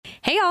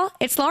Hey y'all,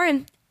 it's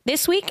Lauren.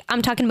 This week,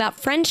 I'm talking about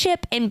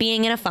friendship and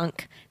being in a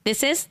funk.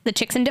 This is the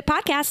Chicks and Dip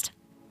Podcast.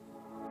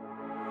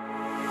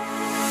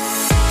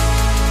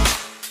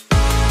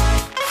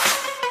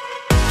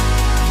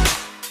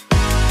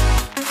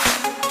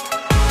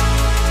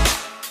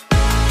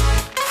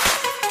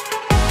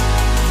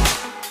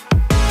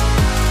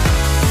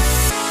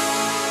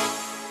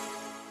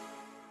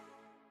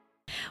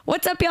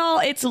 What's up, y'all?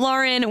 It's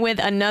Lauren with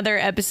another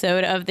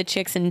episode of the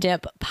Chicks and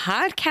Dip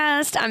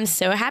podcast. I'm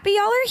so happy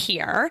y'all are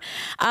here.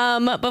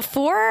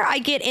 Before I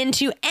get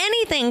into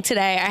anything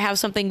today, I have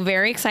something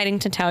very exciting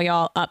to tell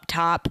y'all up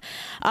top.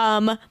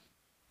 When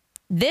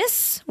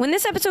this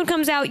episode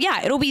comes out,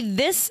 it'll be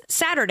this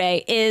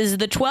Saturday, is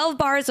the 12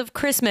 Bars of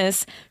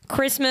Christmas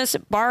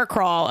bar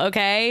crawl,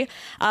 okay?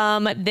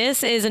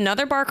 This is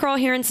another bar crawl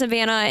here in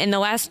Savannah, and the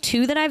last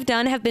two that I've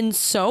done have been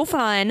so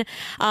fun.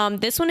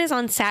 This one is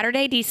on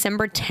Saturday,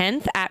 December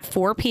 10th at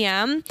 4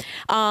 p.m.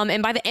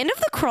 And by the end of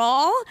the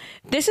crawl,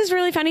 this is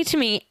really funny to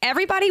me,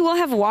 everybody will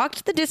have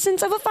walked the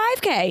distance of a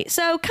 5K.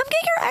 So come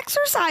get your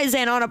exercise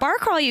in on a bar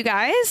crawl, you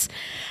guys.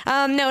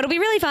 No, it'll be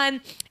really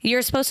fun.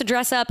 You're supposed to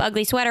dress up,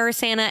 ugly sweater,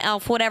 Santa,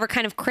 elf, whatever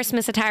kind of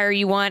Christmas attire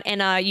you want,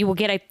 and you will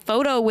get a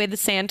photo with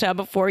Santa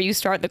before you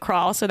start the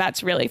crawl, so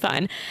that's really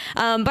fun.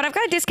 But I've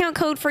got a discount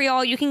code for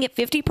y'all. You can get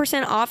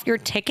 50% off your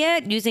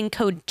ticket using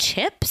code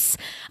CHIPS.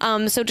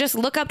 So just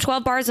look up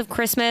 12 Bars of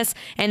Christmas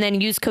and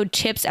then use code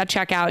CHIPS at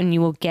checkout, and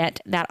you will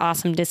get that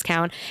awesome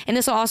discount. And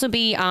this will also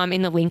be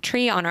in the link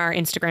tree on our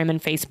Instagram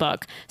and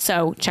Facebook,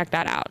 so check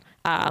that out.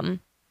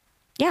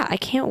 Yeah, I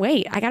can't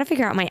wait. I got to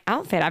figure out my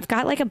outfit. I've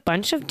got like a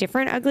bunch of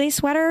different ugly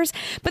sweaters.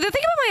 But the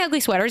thing about my ugly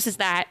sweaters is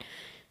that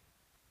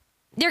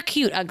they're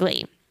cute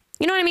ugly.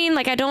 You know what I mean?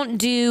 Like, I don't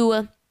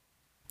do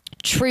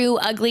true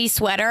ugly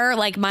sweater.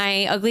 Like,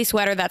 my ugly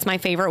sweater, that's my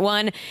favorite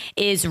one,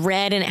 is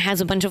red and it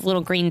has a bunch of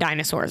little green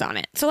dinosaurs on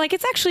it. So like,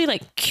 it's actually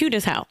like cute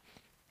as hell.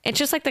 It's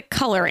just like the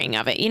coloring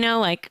of it, you know,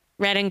 like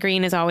red and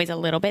green is always a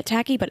little bit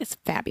tacky, but it's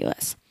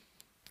fabulous.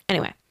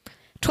 Anyway,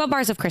 12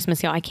 Bars of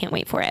Christmas, y'all. I can't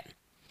wait for it.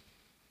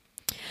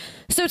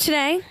 So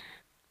today,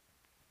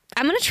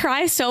 I'm going to try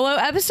a solo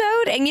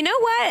episode, and you know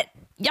what?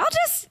 Y'all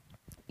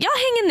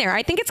hang in there.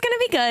 I think it's going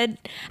to be good.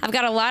 I've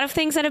got a lot of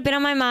things that have been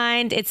on my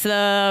mind. It's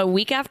the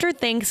week after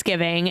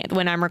Thanksgiving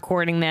when I'm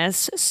recording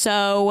this.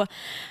 So,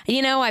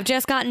 you know, I've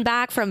just gotten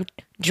back from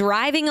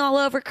driving all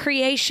over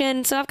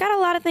creation, so I've got a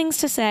lot of things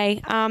to say.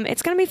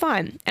 It's going to be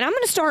fun. And I'm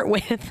going to start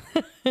with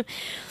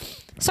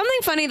something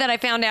funny that I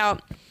found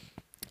out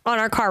on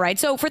our car ride.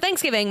 So for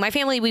Thanksgiving, my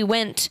family, we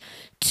went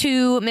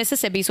to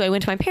Mississippi. So I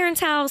went to my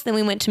parents' house, then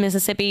we went to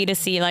Mississippi to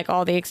see like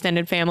all the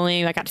extended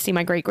family. I got to see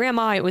my great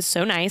grandma. It was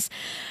so nice.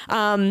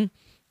 But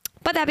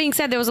that being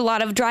said, there was a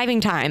lot of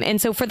driving time.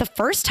 And so for the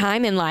first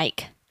time in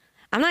like,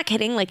 I'm not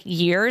kidding, like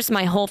years,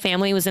 my whole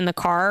family was in the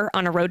car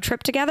on a road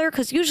trip together.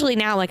 Cause usually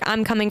now like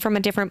I'm coming from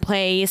a different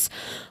place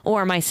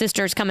or my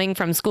sister's coming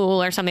from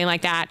school or something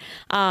like that.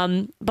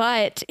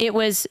 But it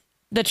was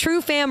the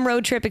true fam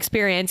road trip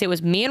experience. It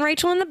was me and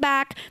Rachel in the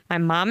back, my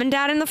mom and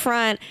dad in the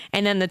front,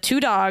 and then the two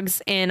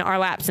dogs in our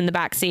laps in the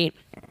back seat.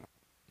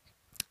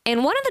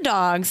 And one of the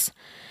dogs,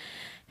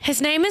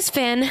 his name is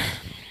Finn.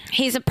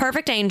 He's a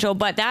perfect angel,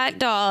 but that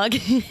dog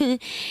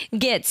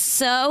gets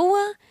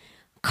so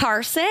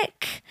car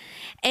sick.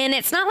 And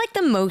it's not like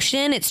the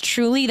motion. It's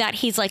truly that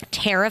he's like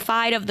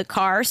terrified of the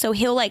car. So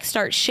he'll like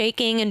start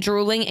shaking and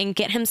drooling and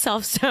get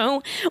himself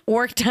so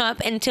worked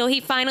up until he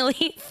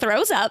finally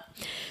throws up.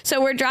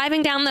 So we're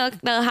driving down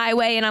the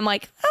highway and I'm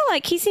like, oh,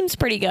 like he seems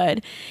pretty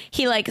good.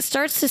 He like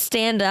starts to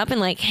stand up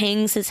and like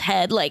hangs his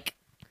head, like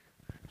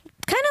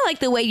kind of like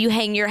the way you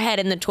hang your head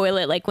in the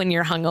toilet, like when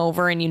you're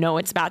hungover and you know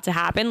it's about to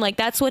happen. Like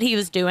that's what he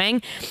was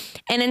doing.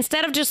 And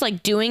instead of just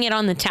like doing it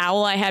on the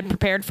towel I had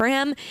prepared for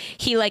him,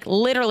 he like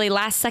literally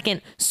last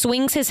second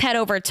swings his head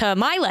over to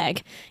my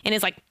leg and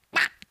is like,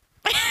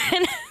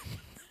 and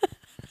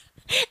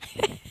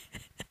I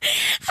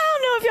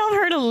don't know if y'all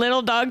heard a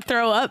little dog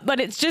throw up, but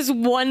it's just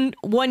one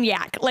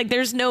yak. Like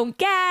there's no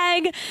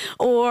gag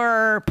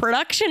or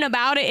production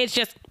about it. It's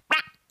just,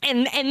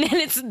 and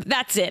then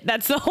that's it.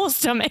 That's the whole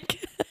stomach.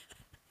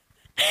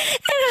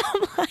 And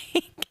I'm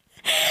like,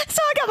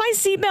 so I got my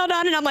seatbelt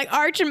on and I'm like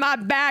arching my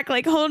back,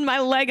 like holding my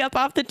leg up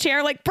off the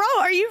chair. Like, bro,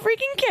 are you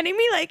freaking kidding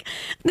me? Like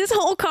this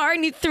whole car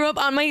and you threw up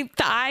on my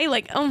thigh.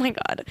 Like, oh my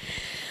God.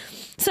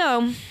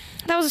 So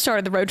that was the start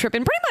of the road trip.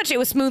 And pretty much it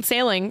was smooth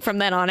sailing from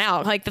then on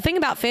out. Like the thing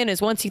about Finn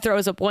is once he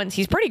throws up once,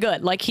 he's pretty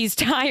good. Like he's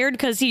tired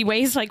because he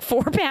weighs like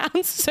 4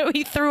 pounds. So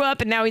he threw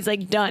up and now he's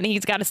like done.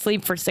 He's got to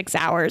sleep for 6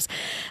 hours.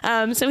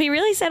 So he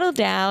really settled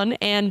down.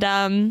 And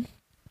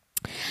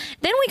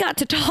then we got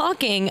to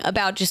talking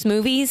about just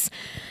movies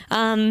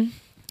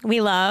we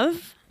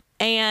love.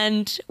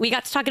 And we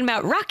got to talking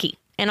about Rocky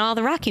and all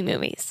the Rocky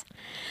movies.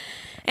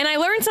 And I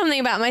learned something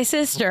about my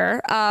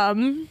sister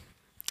that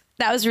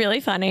was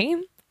really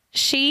funny.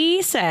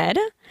 She said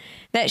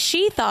that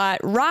she thought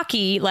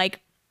Rocky, like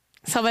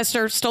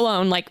Sylvester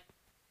Stallone, like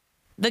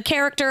the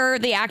character,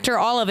 the actor,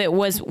 all of it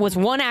was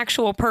one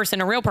actual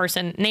person, a real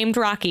person named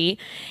Rocky.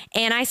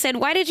 And I said,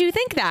 why did you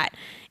think that?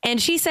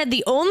 And she said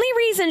the only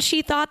reason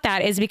she thought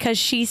that is because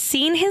she's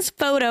seen his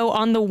photo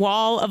on the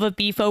wall of a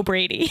Beef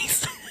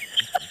O'Brady's.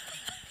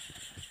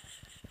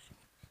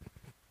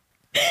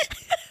 And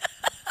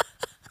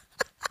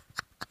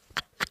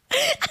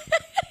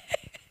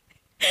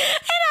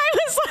I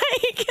was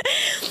like,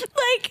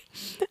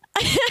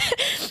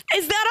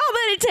 is that all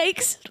that it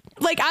takes?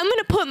 Like, I'm going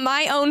to put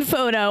my own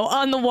photo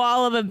on the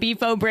wall of a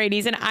Beef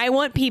O'Brady's, and I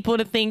want people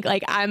to think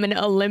like I'm an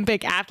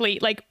Olympic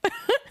athlete. Like,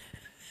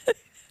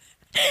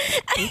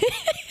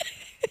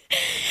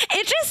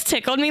 it just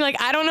tickled me.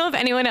 Like, I don't know if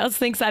anyone else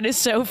thinks that is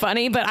so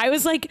funny, but I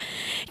was like,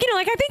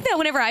 like, I think that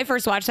whenever I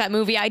first watched that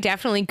movie, I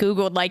definitely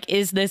Googled, like,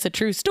 is this a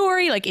true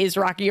story? Like, is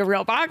Rocky a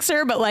real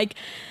boxer? But like,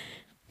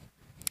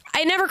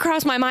 I never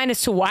crossed my mind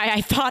as to why I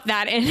thought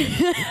that in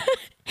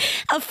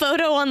a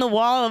photo on the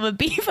wall of a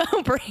Beef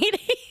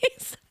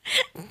O'Brady's.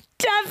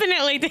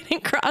 Definitely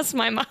didn't cross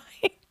my mind.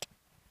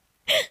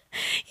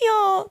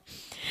 Y'all.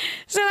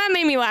 So that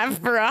made me laugh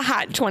for a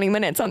hot 20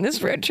 minutes on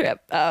this road trip.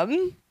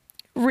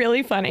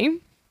 Really funny.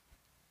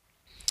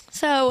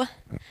 So,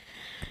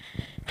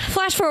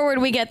 flash forward,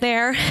 we get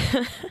there.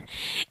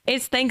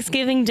 It's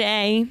Thanksgiving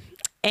Day,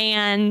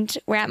 and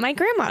we're at my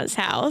grandma's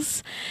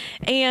house,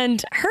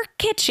 and her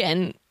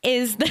kitchen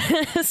is the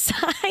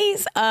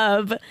size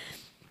of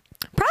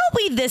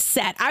probably this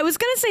set. I was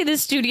going to say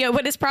this studio,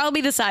 but it's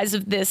probably the size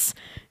of this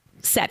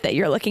set that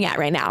you're looking at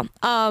right now.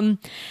 And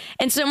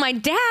so my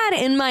dad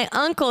and my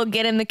uncle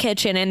get in the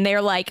kitchen, and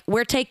they're like,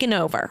 we're taking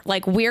over.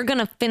 Like, we're going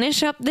to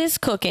finish up this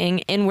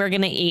cooking and we're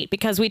going to eat,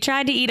 because we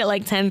tried to eat at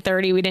like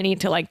 10:30. We didn't eat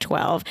till like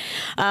 12.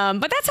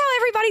 But that's how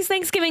everybody's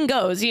Thanksgiving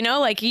goes.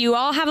 Like, you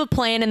all have a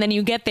plan and then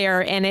you get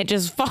there and it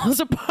just falls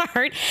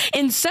apart.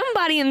 And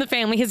somebody in the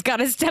family has got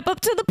to step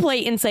up to the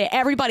plate and say,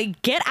 everybody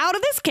get out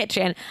of this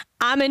kitchen.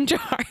 I'm in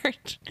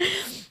charge.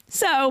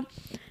 So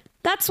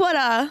that's what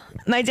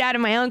my dad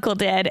and my uncle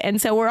did.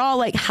 And so we're all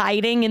like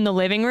hiding in the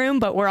living room,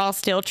 but we're all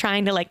still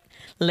trying to like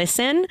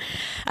listen.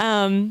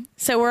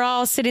 So we're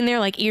all sitting there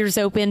like ears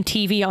open,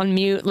 TV on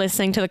mute,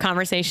 listening to the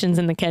conversations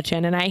in the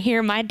kitchen. And I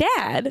hear my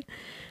dad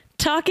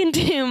talking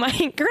to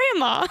my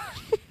grandma.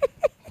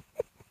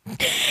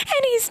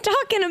 And he's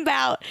talking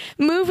about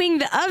moving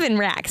the oven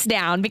racks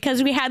down,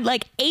 because we had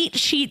like 8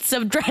 sheets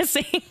of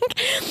dressing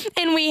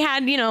and we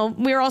had,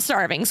 we were all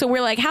starving. So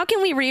we're like, how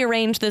can we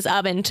rearrange this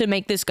oven to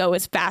make this go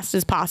as fast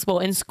as possible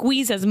and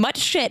squeeze as much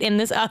shit in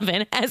this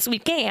oven as we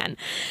can?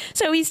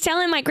 So he's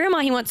telling my grandma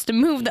he wants to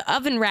move the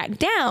oven rack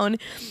down,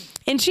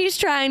 and she's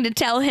trying to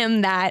tell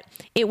him that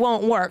it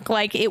won't work.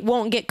 Like, it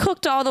won't get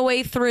cooked all the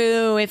way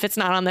through if it's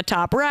not on the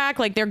top rack.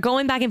 Like, they're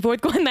going back and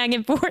forth, going back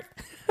and forth.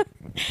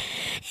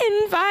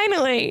 And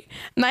finally,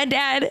 my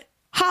dad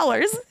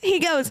hollers. He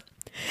goes,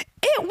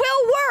 it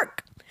will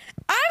work.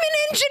 I'm an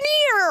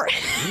engineer.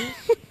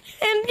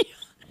 And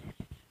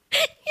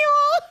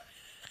y'all,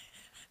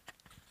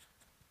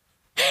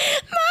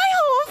 my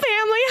whole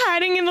family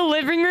hiding in the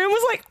living room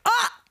was like,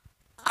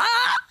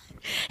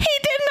 he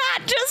did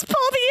not just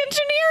pull the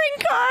engineering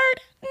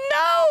card.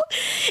 No,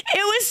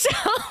 it was so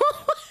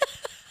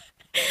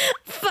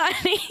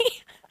funny.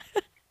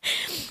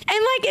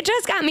 And like, it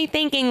just got me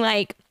thinking,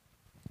 like,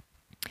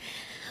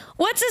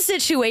 what's a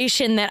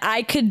situation that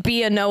I could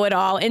be a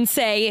know-it-all and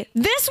say,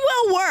 this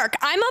will work?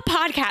 I'm a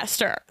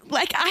podcaster.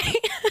 Like, I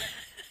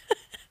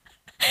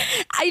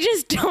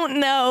just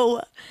don't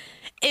know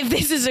if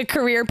this is a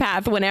career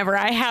path whenever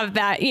I have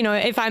that,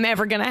 if I'm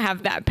ever going to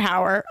have that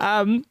power.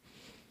 I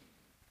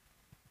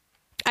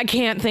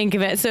can't think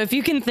of it. So if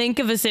you can think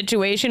of a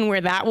situation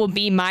where that will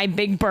be my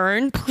big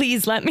burn,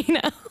 please let me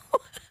know.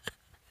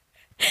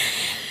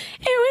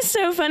 It was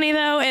so funny,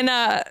 though, and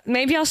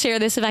maybe I'll share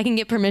this if I can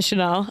get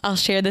permission. I'll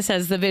share this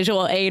as the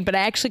visual aid, but I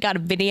actually got a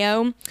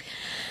video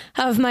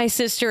of my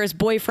sister's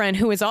boyfriend,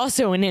 who is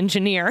also an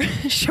engineer,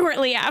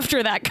 shortly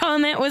after that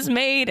comment was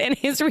made, and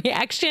his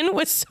reaction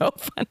was so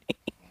funny.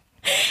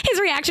 His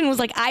reaction was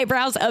like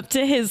eyebrows up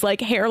to his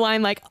like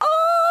hairline, like,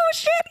 oh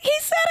shit, he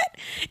said it.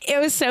 It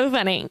was so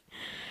funny.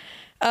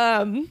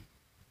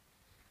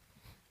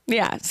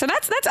 Yeah, so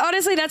that's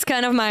honestly, that's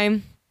kind of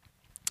my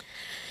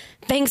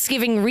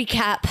Thanksgiving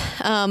recap.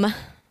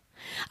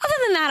 Other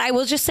than that, I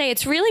will just say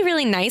it's really,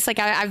 really nice. Like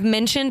I've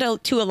mentioned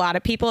to a lot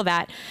of people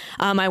that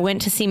I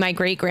went to see my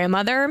great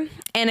grandmother,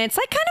 and it's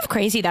like kind of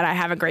crazy that I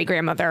have a great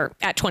grandmother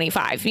at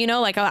 25.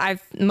 Like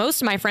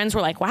most of my friends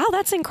were like, "Wow,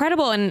 that's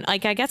incredible," and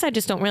like I guess I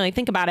just don't really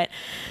think about it.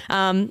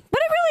 But it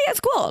really is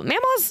cool.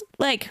 Mama's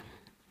like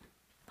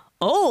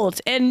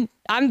old, and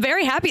I'm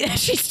very happy that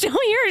she's still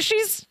here.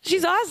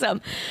 She's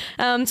awesome.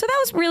 So that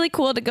was really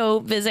cool to go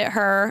visit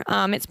her.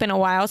 It's been a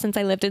while since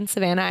I lived in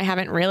Savannah. I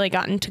haven't really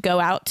gotten to go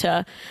out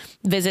to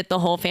visit the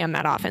whole fam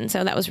that often.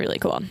 So that was really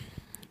cool.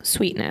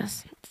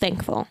 Sweetness.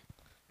 Thankful.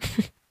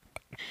 I've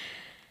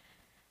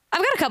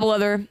got a couple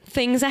other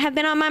things that have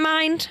been on my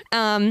mind.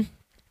 And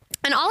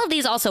all of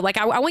these also, like,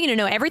 I want you to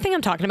know everything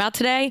I'm talking about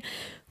today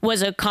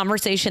was a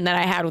conversation that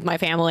I had with my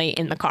family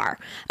in the car.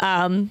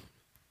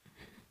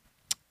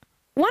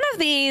 one of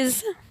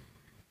these,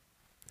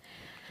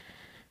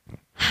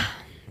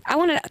 I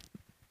want to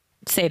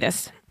say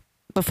this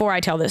before I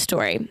tell this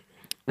story,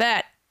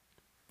 that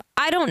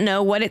I don't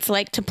know what it's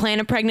like to plan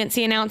a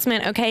pregnancy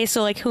announcement. Okay.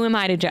 So like, who am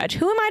I to judge?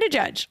 Who am I to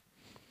judge?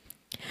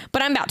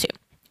 But I'm about to.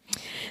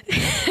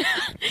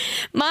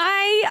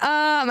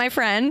 My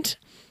friend,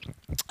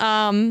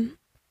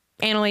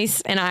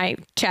 Annalise and I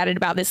chatted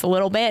about this a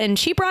little bit, and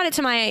she brought it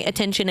to my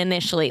attention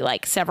initially,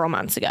 like several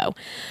months ago.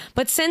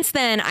 But since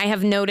then, I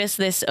have noticed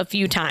this a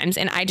few times,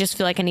 and I just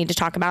feel like I need to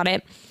talk about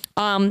it.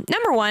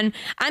 Number one,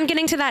 I'm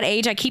getting to that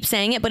age. I keep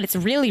saying it, but it's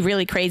really,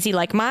 really crazy.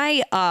 Like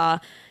my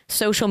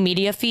social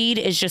media feed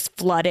is just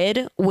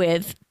flooded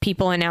with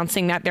people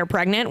announcing that they're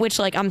pregnant, which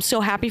like, I'm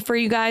so happy for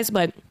you guys,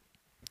 but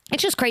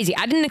it's just crazy.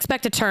 I didn't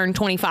expect to turn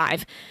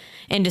 25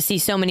 and to see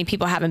so many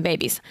people having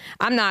babies.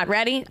 I'm not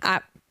ready.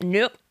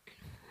 Nope.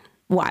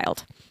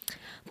 Wild.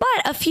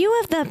 But a few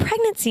of the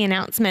pregnancy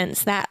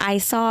announcements that I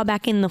saw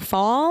back in the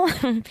fall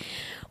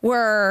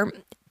were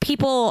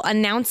people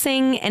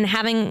announcing and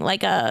having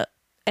like an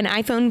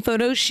iPhone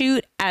photo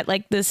shoot at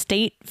like the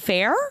state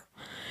fair.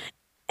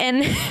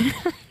 And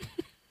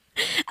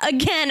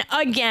again,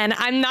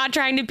 I'm not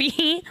trying to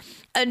be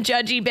a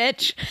judgy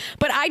bitch,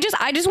 but I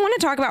just want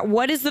to talk about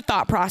what is the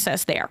thought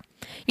process there.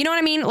 You know what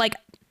I mean? Like,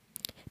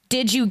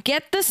 did you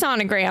get the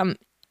sonogram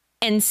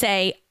and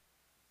say,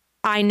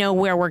 I know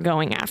where we're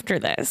going after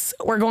this.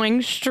 We're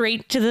going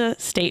straight to the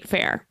state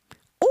fair.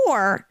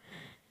 Or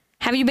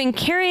have you been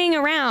carrying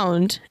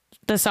around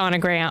the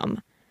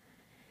sonogram,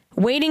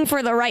 waiting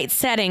for the right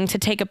setting to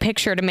take a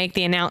picture to make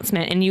the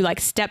announcement, and you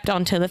like stepped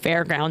onto the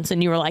fairgrounds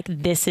and you were like,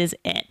 this is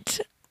it.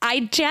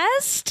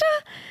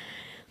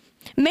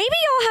 Maybe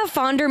y'all have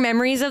fonder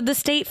memories of the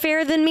state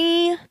fair than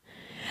me,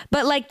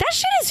 but like that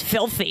shit is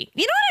filthy.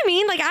 You know what I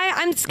mean? Like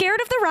I'm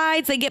scared of the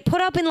rides. They get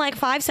put up in like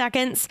 5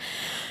 seconds,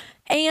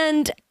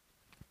 and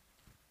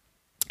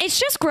it's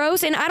just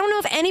gross. And I don't know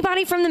if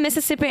anybody from the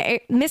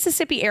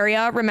Mississippi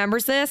area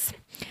remembers this,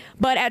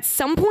 but at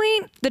some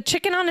point the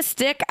chicken on a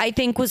stick, I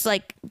think, was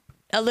like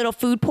a little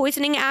food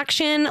poisoning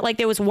action. Like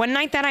there was one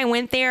night that I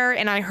went there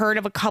and I heard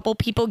of a couple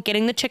people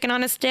getting the chicken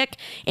on a stick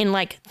and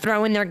like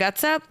throwing their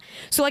guts up.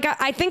 So like,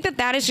 I think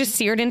that is just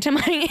seared into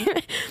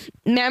my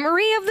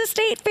memory of the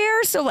state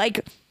fair. So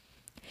like,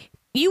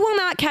 you will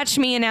not catch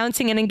me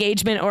announcing an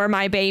engagement or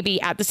my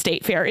baby at the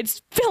state fair.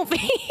 It's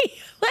filthy.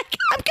 Like,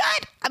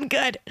 I'm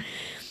good.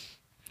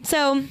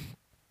 So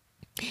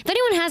if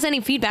anyone has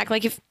any feedback,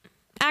 like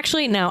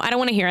actually, no, I don't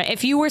want to hear it.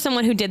 If you were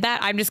someone who did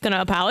that, I'm just going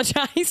to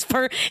apologize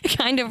for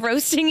kind of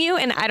roasting you,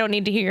 and I don't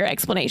need to hear your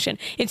explanation.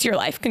 It's your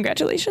life.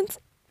 Congratulations.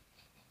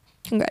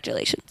 But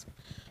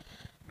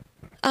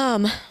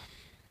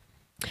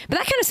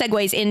that kind of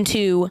segues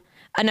into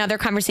another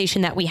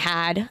conversation that we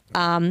had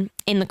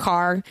in the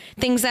car,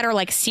 things that are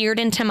like seared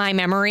into my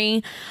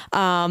memory.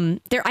 I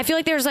feel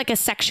like there's like a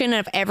section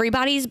of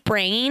everybody's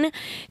brain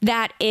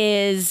that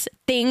is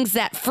things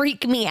that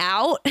freak me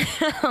out.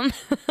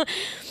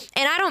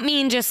 And I don't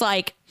mean just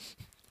like,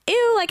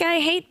 ew, like I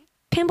hate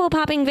pimple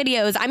popping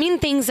videos. I mean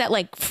things that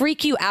like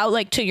freak you out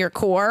like to your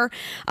core.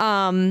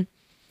 And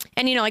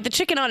you know, like the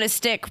chicken on a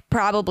stick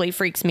probably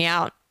freaks me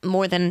out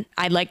more than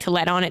I'd like to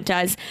let on it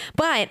does.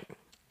 But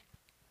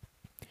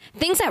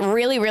things that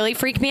really, really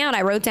freak me out,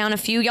 I wrote down a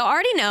few. Y'all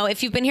already know,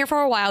 if you've been here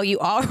for a while, you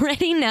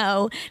already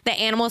know that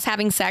animals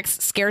having sex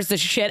scares the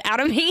shit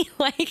out of me.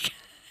 Like,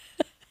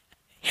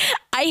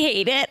 I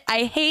hate it.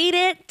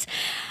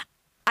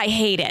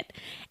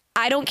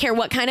 I don't care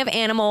what kind of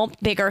animal,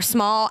 big or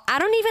small. I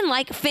don't even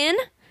like Finn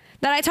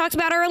that I talked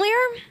about earlier.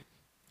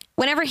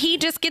 Whenever he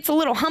just gets a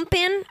little hump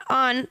in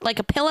on like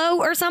a pillow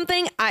or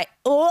something,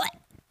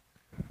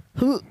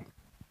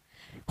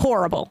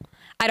 horrible.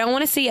 I don't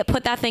want to see it.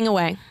 Put that thing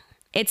away.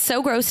 It's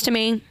so gross to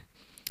me.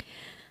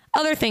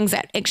 Other things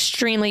that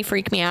extremely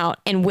freak me out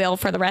and will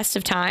for the rest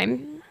of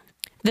time.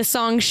 The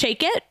song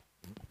Shake It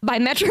by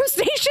Metro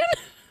Station.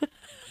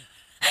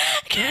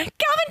 Calvin,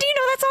 do you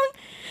know that song?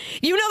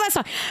 You know that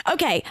song.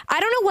 Okay, I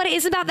don't know what it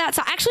is about that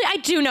song. Actually, I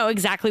do know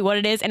exactly what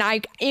it is, and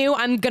I'm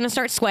going to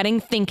start sweating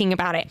thinking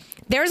about it.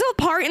 There's a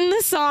part in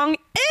the song,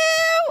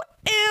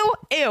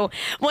 ew,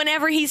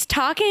 whenever he's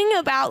talking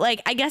about,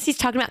 like, I guess he's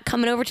talking about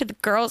coming over to the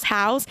girl's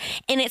house,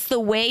 and it's the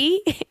way,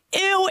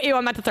 ew,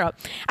 I'm about to throw up.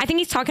 I think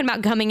he's talking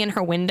about coming in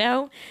her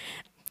window,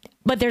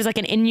 but there's like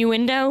an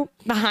innuendo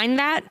behind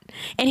that,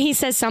 and he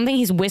says something,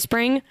 he's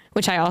whispering,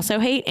 which I also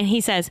hate, and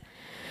he says,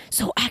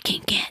 so I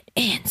can get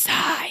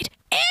inside.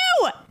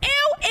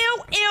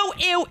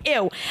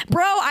 Ew.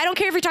 Bro, I don't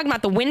care if you're talking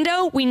about the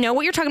window. We know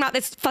what you're talking about.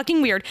 That's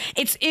fucking weird.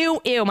 It's ew.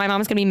 My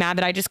mom's gonna be mad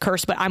that I just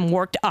cursed, but I'm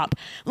worked up.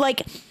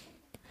 Like,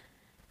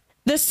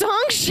 the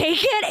song Shake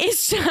It is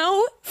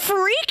so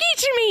freaky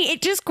to me.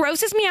 It just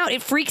grosses me out.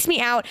 It freaks me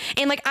out.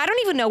 And like, I don't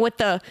even know what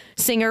the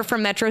singer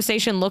from Metro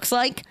Station looks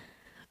like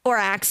or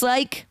acts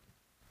like.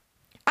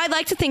 I'd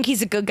like to think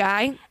he's a good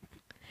guy,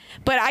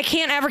 but I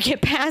can't ever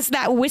get past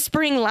that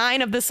whispering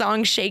line of the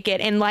song Shake It.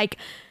 And like,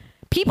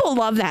 people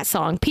love that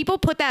song. People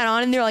put that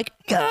on and they're like,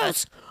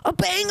 yes, a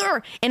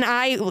banger. And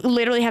I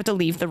literally have to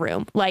leave the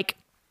room. Like,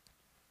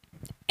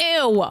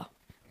 Ew.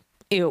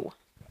 Ew.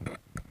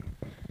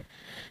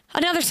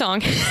 Another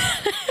song.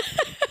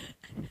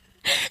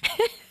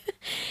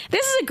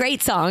 This is a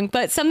great song,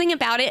 but something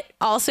about it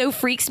also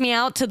freaks me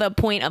out to the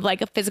point of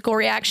like a physical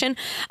reaction.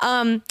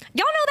 Y'all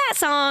know that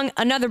song,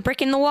 Another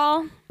Brick in the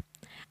Wall?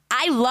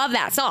 I love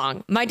that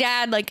song. My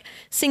dad like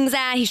sings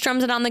that. He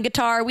strums it on the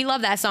guitar. We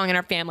love that song in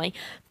our family.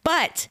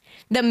 But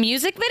the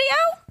music video,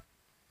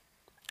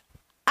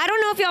 I don't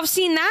know if y'all have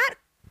seen that.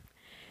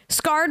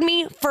 Scarred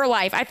me for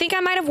life. I think I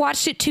might have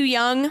watched it too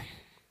young,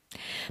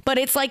 but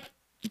it's like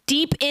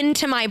deep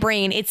into my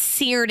brain. It's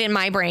seared in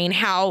my brain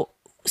how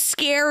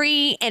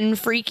scary and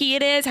freaky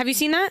it is. Have you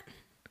seen that?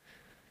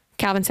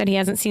 Calvin said he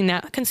hasn't seen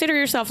that. Consider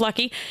yourself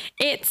lucky.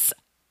 It's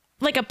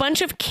like a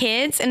bunch of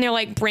kids and they're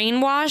like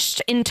brainwashed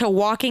into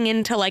walking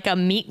into like a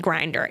meat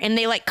grinder and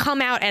they like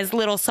come out as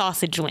little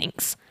sausage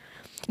links.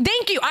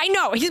 Thank you. I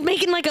know he's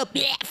making like a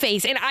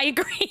face and I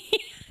agree.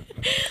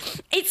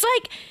 It's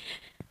like,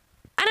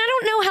 and I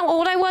don't know how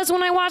old I was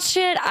when I watched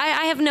it.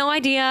 I have no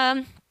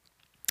idea.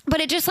 But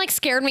it just like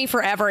scared me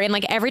forever. And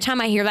like every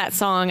time I hear that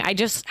song, I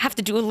just have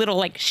to do a little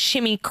like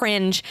shimmy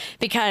cringe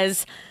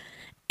because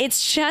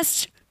it's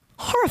just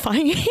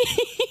horrifying.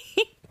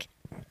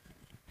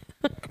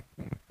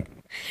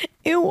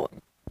 Ew.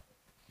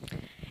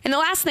 And the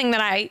last thing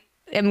that I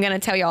am going to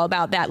tell y'all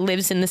about that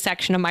lives in the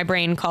section of my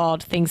brain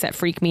called Things That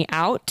Freak Me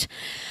Out.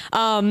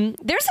 There's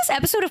this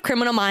episode of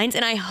Criminal Minds,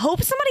 and I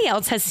hope somebody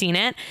else has seen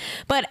it,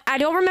 but I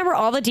don't remember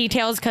all the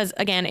details because,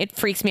 again, it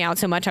freaks me out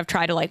so much I've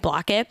tried to like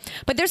block it.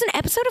 But there's an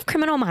episode of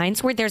Criminal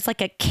Minds where there's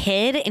like a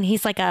kid and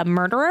he's like a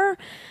murderer.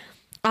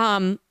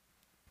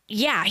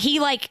 Yeah, he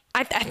like,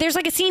 there's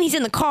like a scene he's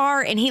in the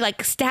car and he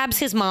like stabs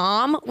his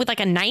mom with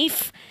like a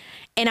knife.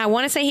 And I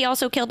want to say he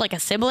also killed like a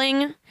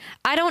sibling.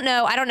 I don't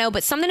know,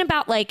 but something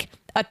about like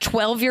a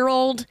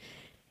 12-year-old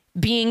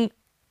being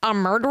a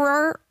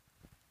murderer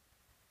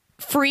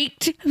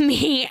freaked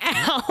me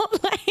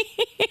out. Like,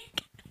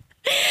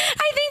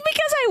 I think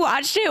because I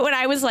watched it when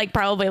I was like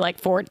probably like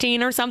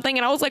 14 or something,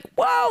 and I was like,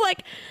 whoa,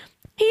 like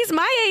he's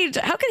my age.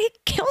 How could he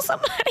kill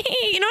somebody?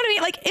 You know what I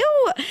mean? Like,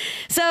 ew.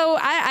 So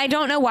I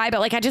don't know why,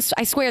 but like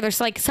I swear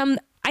there's like some,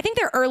 I think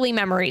they're early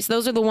memories.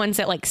 Those are the ones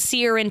that like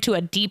sear into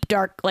a deep,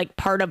 dark, like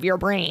part of your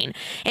brain.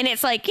 And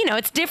it's like, you know,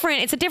 it's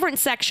different. It's a different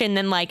section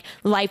than like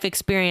life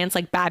experience,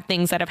 like bad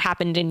things that have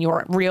happened in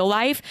your real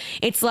life.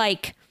 It's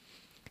like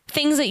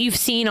things that you've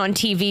seen on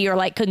TV or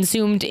like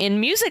consumed in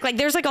music. Like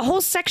there's like a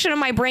whole section of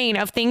my brain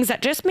of things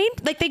that just made,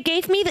 like they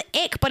gave me the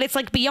ick, but it's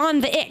like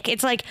beyond the ick.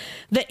 It's like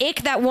the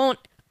ick that won't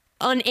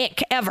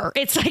un-ick ever.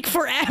 It's like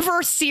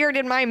forever seared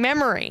in my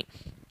memory.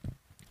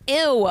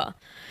 Ew.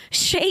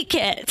 Shake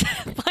It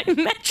by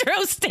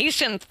Metro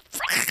Station.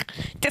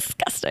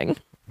 Disgusting.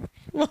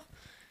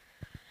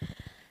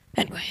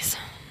 Anyways.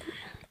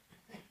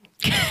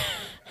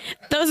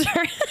 Those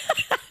are...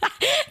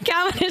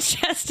 Calvin is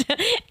just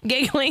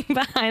giggling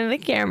behind the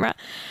camera.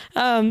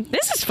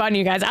 This is fun,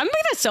 you guys. I'm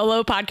going to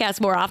solo podcast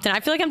more often. I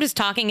feel like I'm just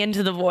talking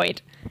into the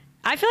void.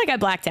 I feel like I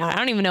blacked out. I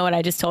don't even know what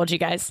I just told you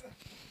guys.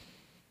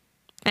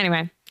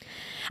 Anyway,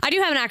 I do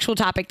have an actual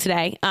topic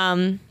today.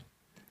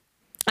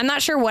 I'm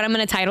not sure what I'm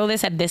going to title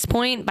this at this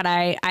point, but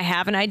I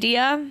have an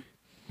idea.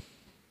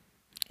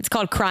 It's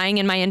called Crying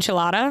in My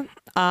Enchilada.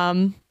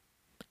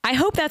 I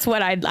hope that's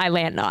what I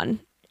land on.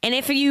 And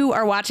if you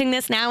are watching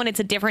this now and it's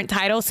a different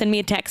title, send me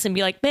a text and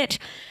be like, bitch,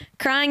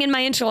 Crying in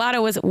My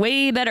Enchilada was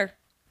way better.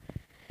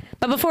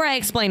 But before I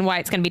explain why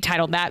it's going to be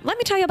titled that, let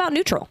me tell you about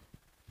Neutral.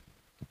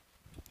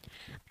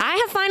 I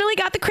have finally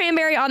got the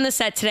cranberry on the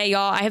set today,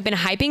 y'all. I have been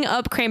hyping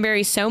up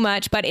cranberry so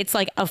much, but it's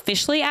like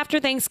officially after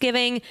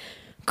Thanksgiving.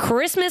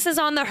 Christmas is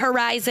on the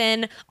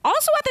horizon.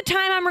 Also, at the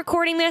time I'm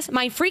recording this,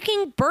 my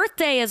freaking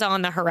birthday is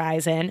on the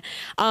horizon.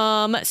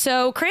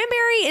 So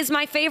cranberry is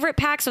my favorite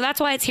pack, so that's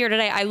why it's here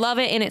today. I love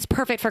it, and it's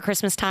perfect for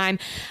Christmas time.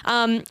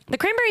 The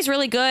cranberry is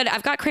really good.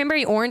 I've got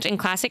cranberry orange and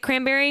classic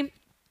cranberry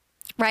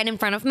right in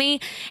front of me.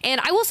 And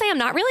I will say I'm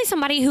not really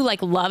somebody who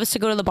like loves to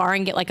go to the bar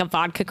and get like a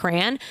vodka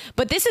cran,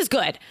 but this is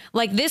good.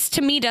 Like this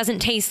to me doesn't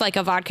taste like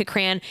a vodka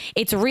cran.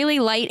 It's really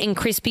light and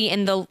crispy,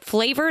 and the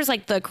flavors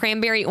like the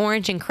cranberry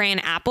orange and cran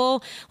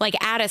apple like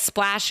add a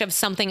splash of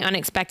something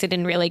unexpected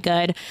and really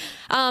good.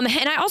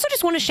 And I also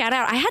just want to shout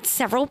out, I had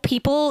several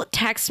people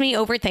text me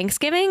over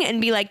Thanksgiving and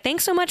be like,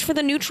 thanks so much for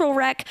the Neutral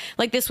rec.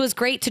 Like this was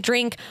great to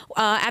drink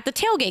at the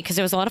tailgate because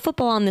there was a lot of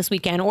football on this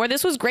weekend, or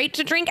this was great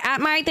to drink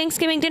at my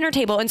Thanksgiving dinner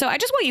table. And so I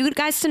just want you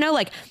guys to know,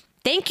 like,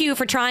 thank you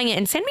for trying it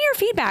and send me your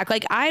feedback.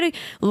 Like, I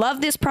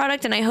love this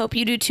product and I hope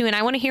you do too. And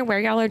I want to hear where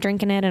y'all are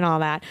drinking it and all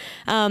that.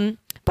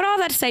 But all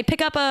that to say,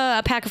 pick up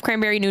a pack of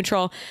Cranberry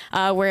Neutral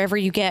wherever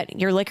you get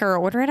your liquor, or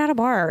order it at a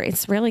bar.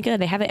 It's really good.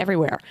 They have it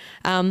everywhere.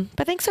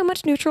 But thanks so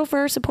much, Neutral,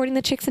 for supporting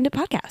the Chicks Into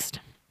podcast.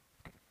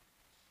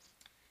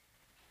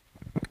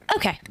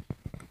 Okay.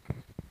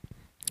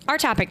 Our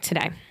topic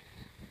today.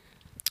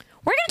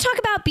 We're going to talk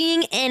about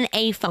being in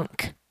a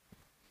funk.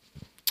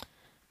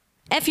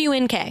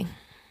 F-U-N-K.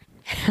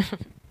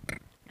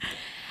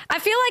 I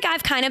feel like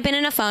I've kind of been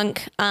in a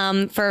funk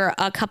for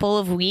a couple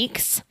of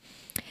weeks.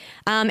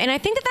 And I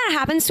think that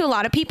happens to a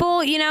lot of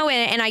people, you know,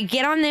 and I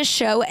get on this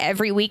show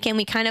every week and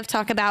we kind of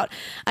talk about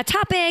a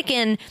topic,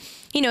 and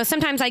you know,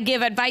 sometimes I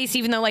give advice,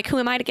 even though, like, who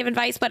am I to give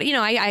advice? But, you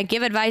know, I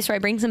give advice, or I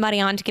bring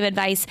somebody on to give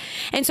advice.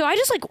 And so I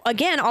just, like,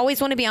 again, always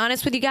want to be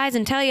honest with you guys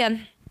and tell you,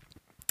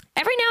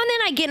 every now and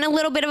then I get in a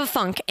little bit of a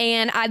funk,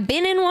 and I've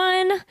been in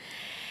one,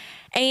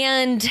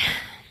 and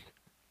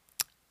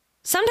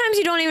sometimes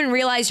you don't even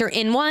realize you're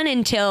in one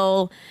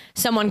until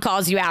someone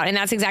calls you out. And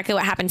that's exactly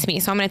what happened to me.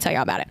 So I'm going to tell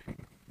you about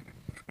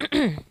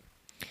it.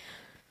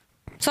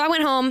 So I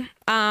went home,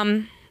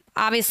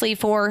 obviously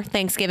for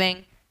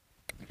Thanksgiving.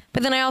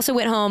 But then I also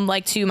went home,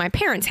 like, to my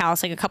parents'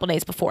 house, like, a couple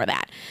days before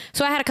that.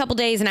 So I had a couple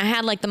days, and I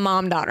had, like, the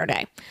mom-daughter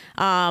day.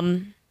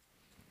 And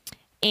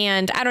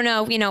I don't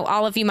know, you know,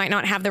 all of you might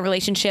not have the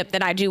relationship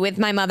that I do with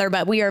my mother,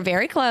 but we are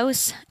very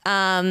close.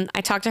 I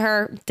talk to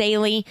her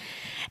daily,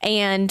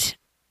 and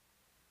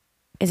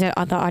is it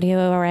the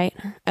audio all right?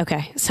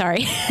 Okay,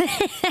 sorry.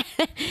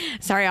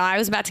 Sorry, I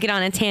was about to get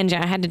on a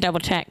tangent. I had to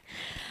double check.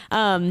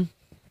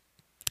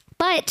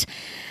 But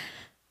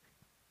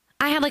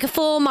I had, like, a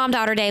full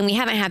mom-daughter day, and we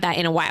haven't had that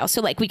in a while.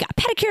 So, like, we got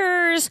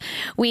pedicures,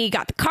 we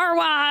got the car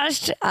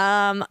washed,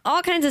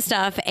 all kinds of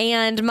stuff.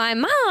 And my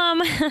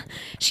mom,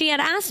 she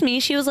had asked me,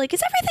 she was like,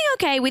 is everything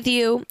okay with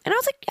you? And I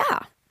was like, yeah,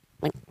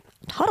 like,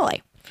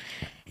 totally.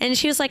 And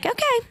she was like,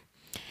 okay.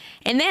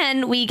 And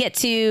then we get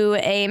to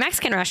a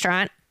Mexican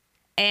restaurant,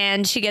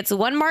 and she gets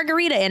one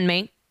margarita in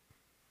me.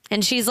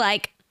 And she's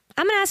like,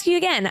 I'm going to ask you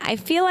again. I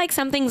feel like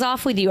something's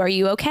off with you. Are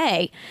you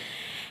okay?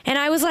 And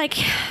I was like,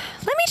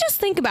 let me just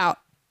think about,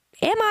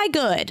 am I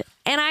good?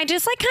 And I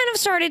just, like, kind of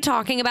started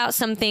talking about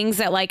some things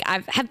that, like,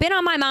 have been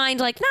on my mind.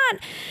 Like,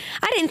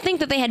 I didn't think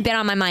that they had been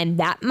on my mind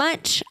that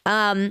much.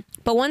 But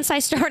once I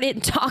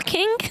started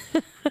talking,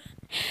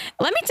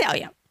 let me tell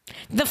you,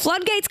 the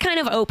floodgates kind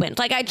of opened.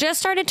 Like, I just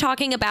started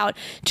talking about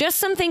just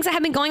some things that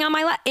have been going on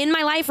in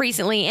my life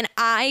recently. And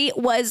I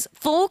was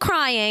full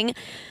crying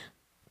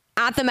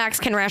at the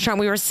Mexican restaurant.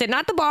 We were sitting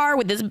at the bar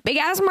with this big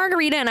ass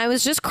margarita, and I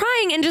was just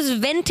crying and just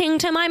venting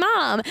to my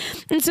mom.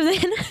 And so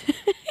then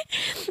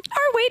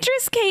our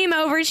waitress came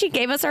over, she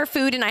gave us our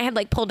food, and I had,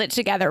 like, pulled it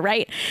together,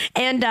 right?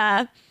 And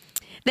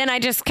then I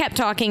just kept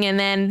talking, and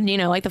then, you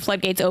know, like, the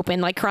floodgates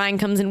open, like, crying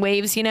comes in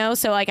waves, you know?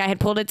 So, like, I had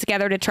pulled it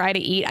together to try to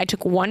eat. I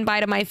took one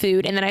bite of my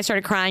food, and then I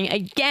started crying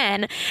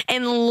again,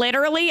 and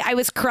literally I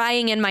was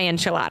crying in my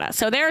enchilada.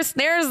 So there's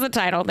the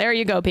title. There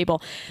you go,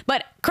 people.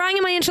 But crying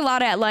in my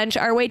enchilada at lunch,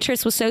 our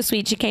waitress was so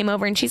sweet. She came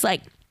over, and she's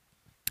like,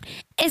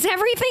 is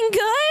everything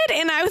good?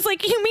 And I was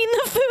like, you mean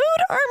the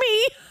food or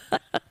me?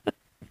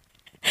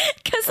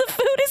 Because the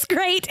food is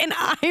great, and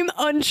I'm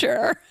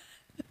unsure.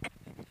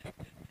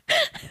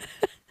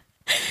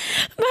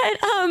 But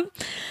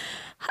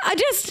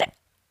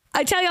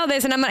I tell you all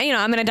this, and I'm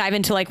going to dive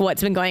into, like,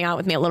 what's been going on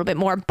with me a little bit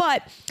more.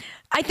 But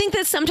I think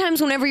that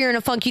sometimes whenever you're in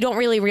a funk, you don't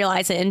really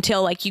realize it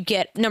until, like, you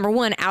get, number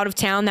one, out of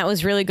town. That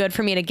was really good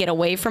for me to get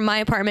away from my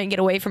apartment, get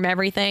away from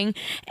everything.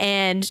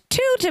 And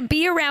two, to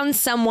be around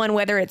someone,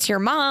 whether it's your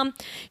mom,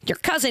 your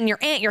cousin, your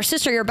aunt, your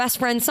sister, your best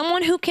friend,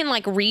 someone who can,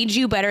 like, read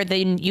you better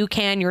than you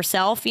can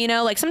yourself. You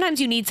know, like, sometimes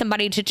you need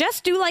somebody to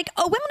just do, like,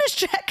 a wellness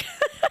check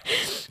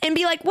and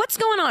be like, what's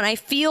going on? I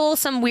feel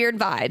some weird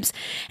vibes.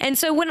 And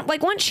so when,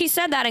 like, once she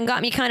said that and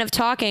got me kind of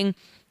talking,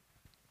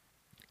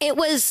 it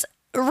was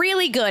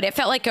really good. It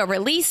felt like a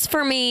release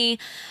for me.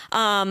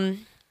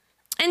 And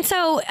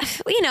so,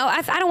 you know,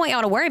 I don't want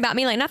y'all to worry about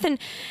me. Like, nothing,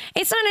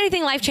 it's not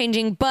anything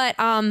life-changing, but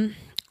I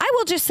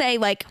will just say,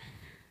 like,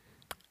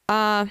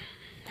 how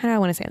do I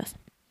want to say this?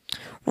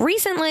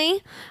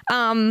 Recently,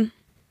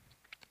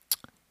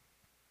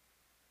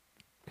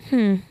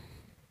 you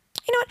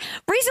know what?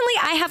 Recently,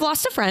 I have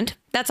lost a friend.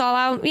 That's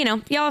all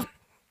y'all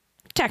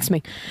text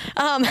me.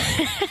 But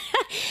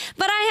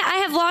I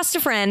have lost a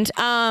friend.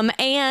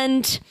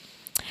 And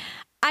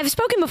I've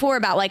spoken before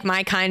about, like,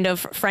 my kind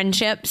of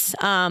friendships.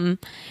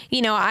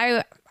 You know,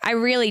 I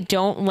really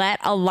don't let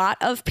a lot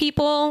of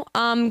people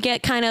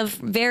get kind of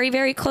very,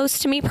 very close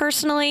to me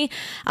personally.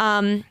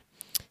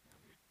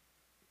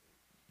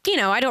 You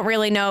know, I don't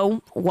really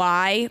know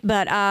why,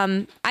 but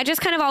I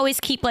just kind of always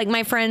keep, like,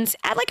 my friends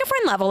at, like, a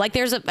friend level. Like,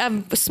 there's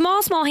a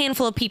small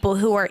handful of people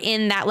who are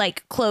in that,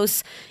 like,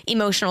 close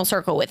emotional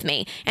circle with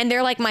me. And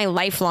they're, like, my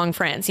lifelong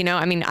friends, you know?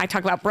 I mean, I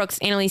talk about Brooks,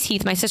 Annalise,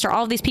 Heath, my sister,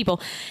 all of these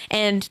people.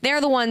 And they're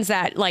the ones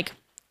that, like,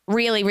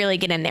 really, really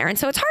get in there. And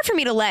so it's hard for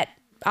me to let,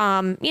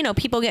 you know,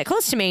 people get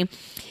close to me.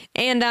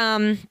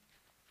 And,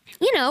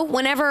 you know,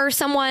 whenever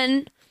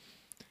someone,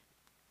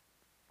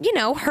 you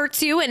know,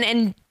 hurts you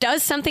and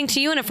does something to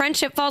you and a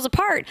friendship falls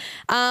apart,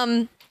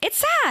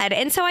 it's sad.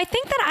 And so I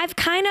think that I've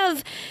kind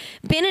of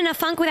been in a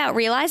funk without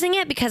realizing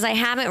it because I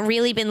haven't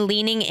really been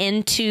leaning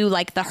into,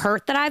 like, the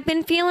hurt that I've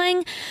been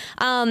feeling.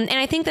 And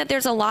I think that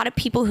there's a lot of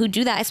people who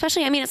do that,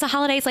 especially, I mean, it's the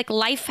holidays, like,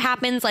 life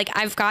happens. Like,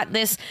 I've got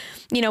this,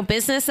 you know,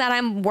 business that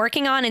I'm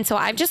working on. And so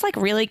I've just, like,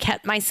 really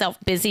kept myself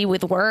busy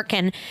with work.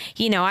 And,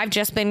 you know, I've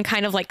just been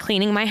kind of, like,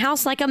 cleaning my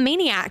house like a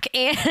maniac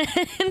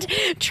and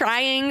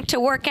trying to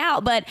work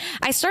out. But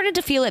I started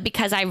to feel it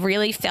because I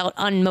really felt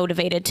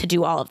unmotivated to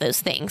do all of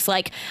those things.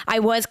 Like, I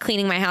was was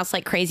cleaning my house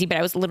like crazy, but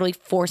I was literally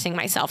forcing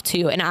myself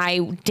to, and I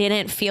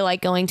didn't feel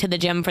like going to the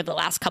gym for the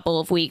last couple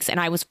of weeks, and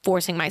I was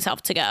forcing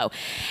myself to go.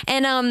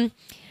 And,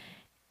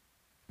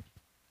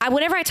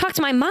 whenever I talked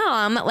to my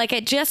mom, like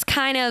it just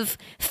kind of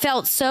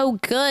felt so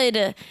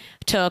good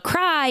to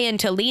cry and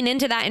to lean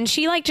into that. And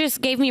she like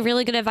just gave me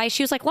really good advice.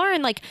 She was like,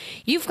 Lauren, like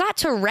you've got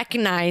to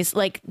recognize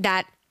like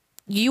that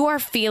you are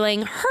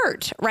feeling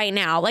hurt right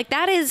now. Like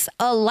that is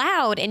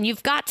allowed, and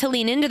you've got to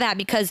lean into that,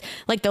 because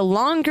like the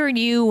longer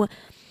you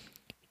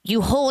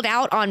hold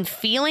out on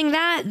feeling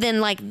that, then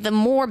like the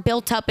more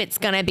built up it's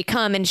going to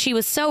become. And she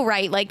was so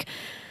right. Like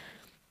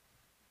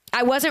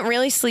I wasn't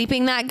really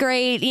sleeping that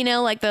great, you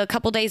know, like the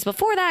couple days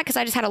before that, because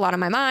I just had a lot on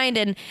my mind,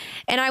 and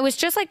I was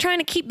just like trying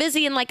to keep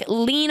busy and like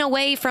lean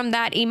away from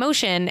that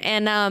emotion.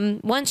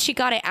 And once she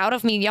got it out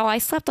of me, y'all, I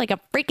slept like a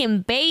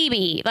freaking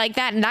baby like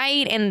that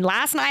night, and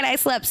last night I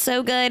slept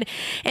so good.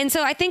 And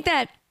so I think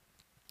that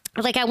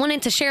like I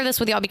wanted to share this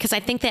with y'all, because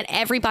I think that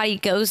everybody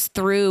goes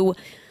through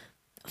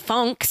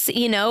funks,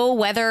 you know,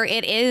 whether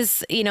it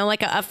is, you know,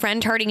 like a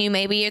friend hurting you,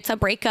 maybe it's a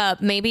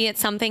breakup, maybe it's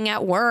something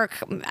at work.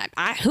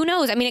 Who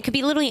knows? I mean, it could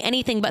be literally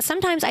anything, but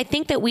sometimes I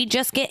think that we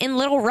just get in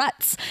little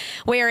ruts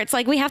where it's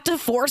like we have to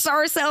force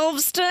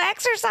ourselves to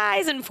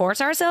exercise and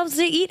force ourselves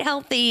to eat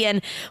healthy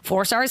and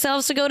force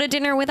ourselves to go to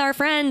dinner with our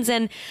friends.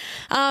 And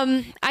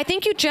I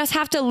think you just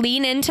have to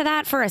lean into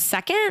that for a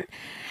second,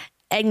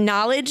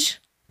 acknowledge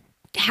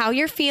how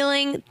you're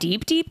feeling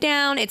deep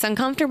down. It's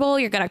uncomfortable.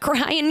 You're going to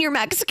cry in your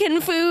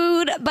Mexican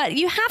food, but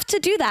you have to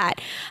do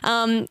that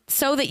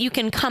so that you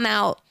can come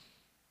out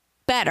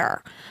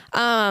better.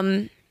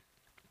 I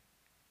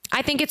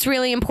think it's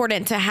really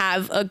important to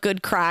have a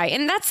good cry.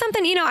 And that's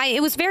something, you know,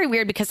 it was very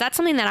weird, because that's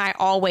something that I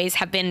always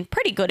have been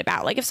pretty good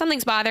about. Like if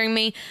something's bothering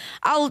me,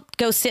 I'll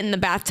go sit in the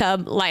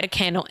bathtub, light a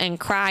candle, and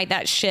cry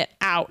that shit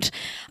out.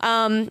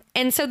 And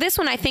so this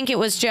one, I think it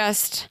was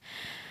just,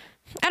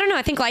 I don't know.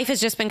 I think life has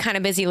just been kind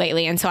of busy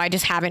lately. And so I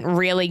just haven't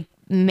really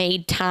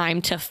made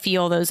time to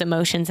feel those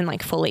emotions and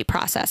like fully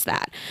process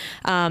that.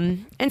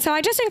 And so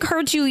I just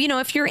encourage you, you know,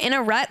 if you're in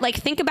a rut, like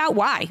think about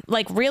why,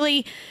 like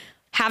really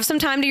have some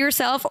time to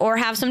yourself, or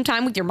have some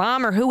time with your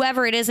mom or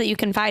whoever it is that you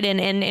confide in,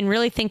 and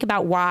really think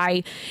about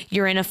why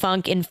you're in a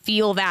funk and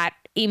feel that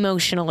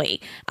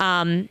emotionally.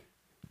 And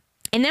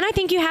then I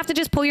think you have to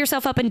just pull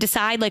yourself up and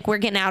decide like, we're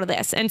getting out of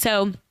this. And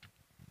so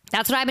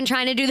that's what I've been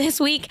trying to do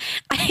this week.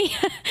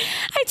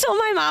 I told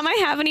my mom I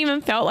haven't even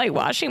felt like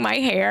washing my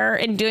hair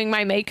and doing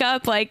my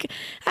makeup. Like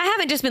I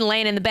haven't just been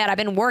laying in the bed. I've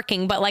been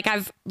working, but like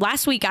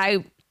last week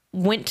I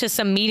went to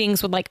some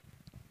meetings with like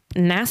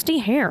nasty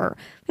hair.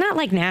 Not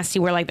like nasty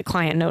where like the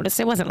client noticed.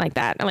 It wasn't like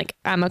that.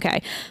 I'm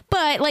okay.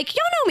 But like,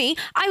 y'all know me.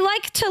 I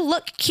like to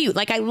look cute.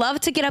 Like I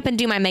love to get up and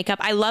do my makeup.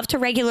 I love to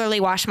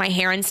regularly wash my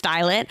hair and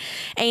style it.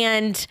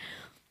 And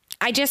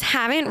I just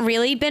haven't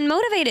really been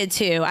motivated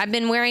to. I've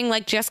been wearing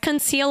like just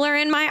concealer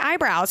in my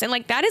eyebrows, and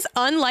like that is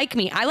unlike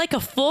me. I like a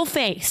full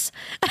face.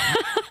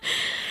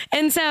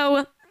 And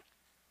so,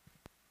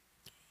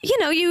 you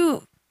know,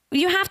 you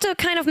have to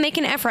kind of make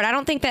an effort. I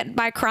don't think that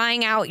by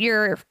crying out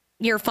your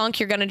funk,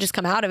 you're going to just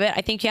come out of it.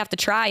 I think you have to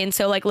try. And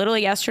so like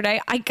literally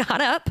yesterday, I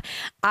got up,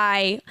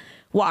 I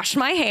washed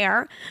my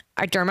hair,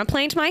 I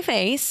dermaplaned my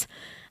face,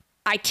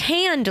 I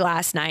tanned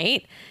last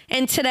night,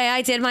 and today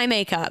I did my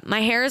makeup. My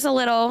hair is a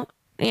little,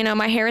 you know,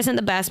 my hair isn't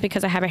the best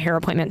because I have a hair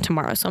appointment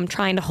tomorrow. So I'm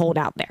trying to hold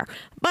out there.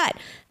 But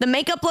the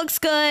makeup looks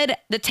good.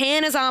 The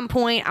tan is on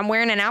point. I'm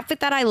wearing an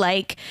outfit that I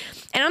like.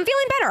 And I'm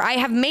feeling better. I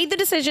have made the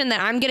decision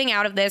that I'm getting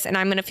out of this and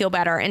I'm going to feel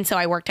better. And so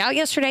I worked out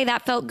yesterday.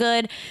 That felt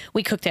good.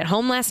 We cooked at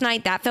home last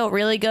night. That felt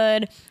really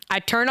good. I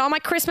turned all my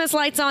Christmas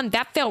lights on.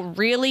 That felt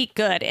really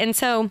good. And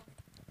so,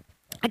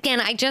 again,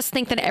 I just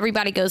think that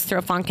everybody goes through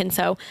a funk. And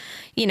so,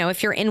 you know,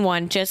 if you're in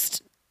one,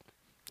 just,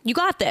 you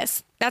got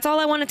this. That's all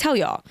I want to tell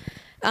y'all.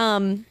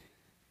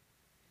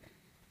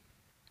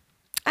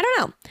 I don't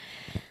know.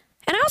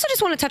 And I also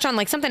just want to touch on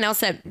like something else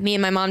that me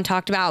and my mom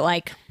talked about.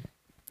 Like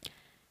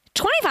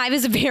 25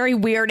 is a very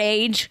weird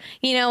age.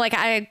 You know, like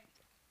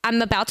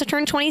I'm about to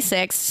turn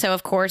 26. So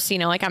of course, you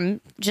know, like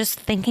I'm just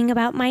thinking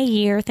about my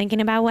year, thinking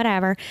about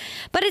whatever.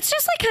 But it's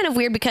just like kind of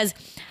weird because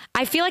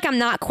I feel like I'm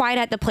not quite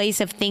at the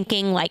place of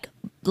thinking like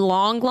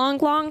long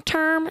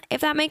term, if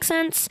that makes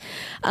sense.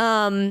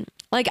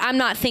 Like I'm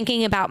not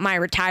thinking about my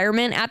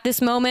retirement at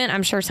this moment.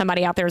 I'm sure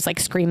somebody out there is like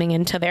screaming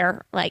into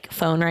their like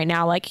phone right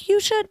now, like you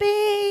should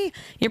be.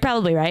 You're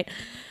probably right.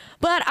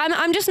 But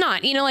I'm just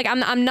not, you know, like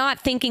I'm not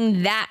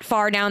thinking that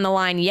far down the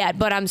line yet,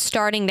 but I'm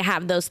starting to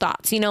have those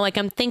thoughts, you know, like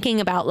I'm thinking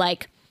about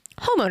like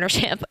home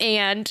ownership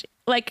and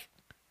like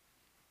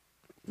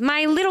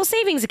my little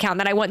savings account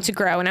that I want to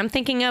grow. And I'm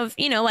thinking of,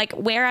 you know, like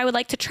where I would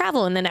like to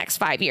travel in the next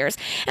 5 years.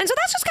 And so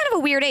that's just kind of a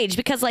weird age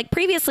because like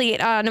previously,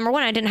 number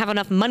one, I didn't have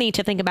enough money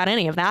to think about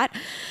any of that.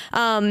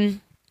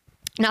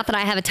 Not that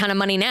I have a ton of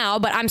money now,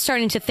 but I'm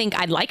starting to think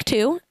I'd like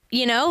to,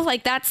 you know,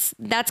 like that's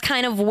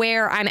kind of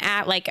where I'm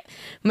at, like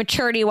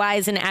maturity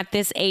wise. And at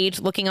this age,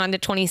 looking on to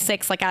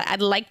 26, like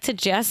I'd like to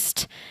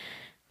just,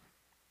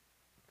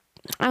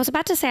 I was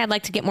about to say I'd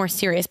like to get more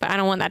serious, but I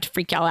don't want that to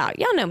freak y'all out.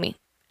 Y'all know me.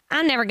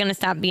 I'm never going to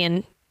stop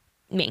being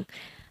me.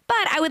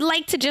 But I would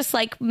like to just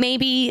like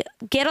maybe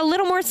get a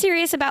little more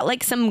serious about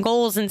like some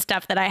goals and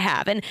stuff that I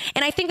have. And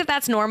I think that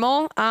that's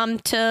normal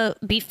to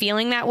be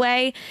feeling that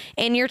way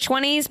in your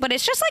 20s. But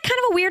it's just like kind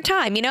of a weird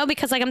time, you know,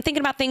 because like I'm thinking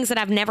about things that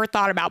I've never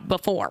thought about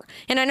before.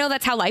 And I know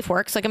that's how life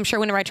works. Like I'm sure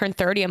whenever I turn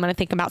 30, I'm going to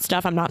think about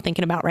stuff I'm not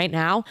thinking about right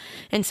now.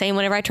 And same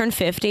whenever I turn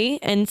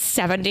 50 and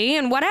 70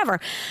 and whatever.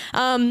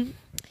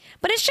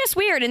 But it's just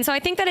weird. And so I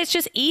think that it's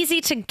just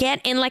easy to get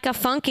in like a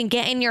funk and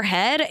get in your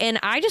head. And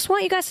I just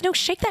want you guys to know,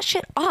 shake that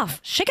shit off.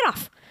 Shake it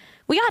off.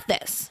 We got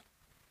this.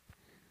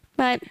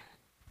 But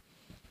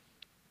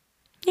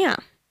yeah.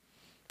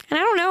 And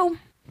I don't know.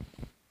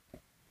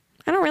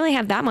 I don't really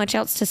have that much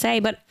else to say,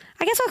 but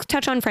I guess I'll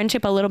touch on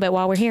friendship a little bit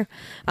while we're here.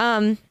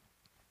 I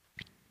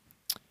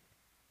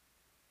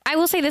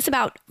will say this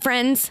about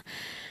friends.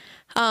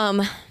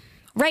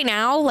 Right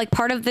now, like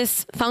part of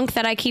this funk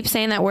that I keep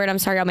saying that word, I'm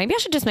sorry, y'all, maybe I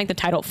should just make the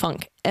title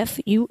funk.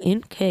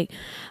 F-U-N-K.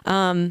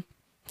 Part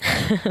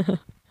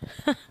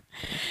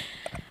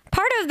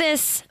of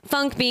this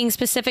funk being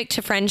specific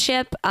to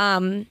friendship,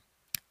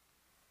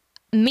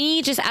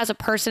 me just as a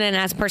person and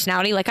as a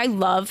personality, like I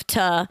love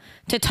to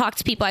talk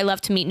to people. I love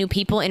to meet new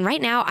people. And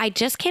right now I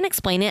just can't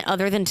explain it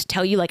other than to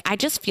tell you, like, I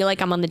just feel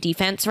like I'm on the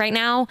defense right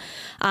now.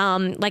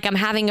 Like I'm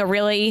having a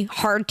really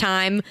hard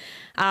time,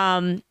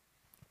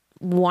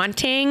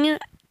 wanting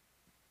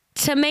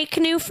to make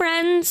new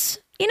friends.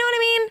 You know what I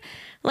mean?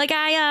 Like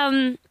I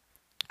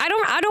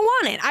don't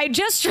want it. I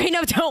just straight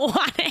up don't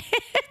want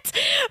it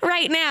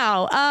right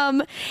now.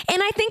 And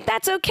I think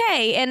that's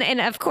okay. And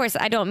of course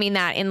I don't mean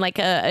that in like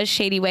a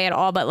shady way at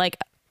all, but like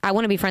I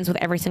want to be friends with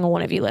every single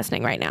one of you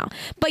listening right now.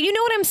 But you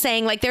know what I'm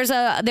saying? Like there's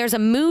a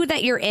mood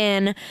that you're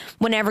in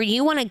whenever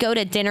you want to go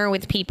to dinner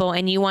with people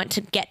and you want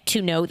to get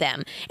to know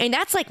them. And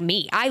that's like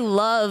me. I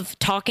love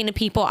talking to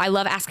people. I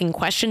love asking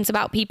questions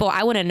about people.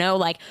 I want to know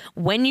like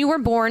when you were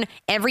born,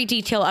 every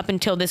detail up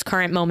until this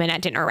current moment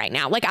at dinner right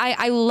now. Like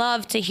I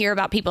love to hear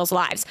about people's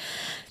lives.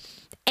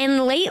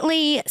 And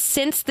lately,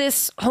 since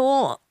this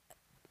whole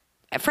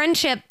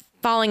friendship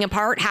falling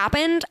apart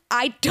happened,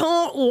 I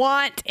don't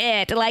want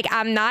it. Like,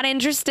 I'm not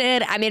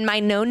interested. I'm in my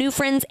no new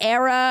friends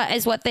era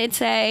is what they'd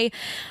say.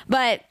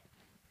 But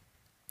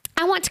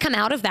I want to come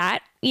out of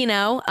that, you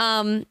know?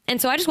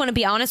 And so I just want to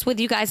be honest with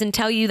you guys and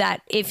tell you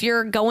that if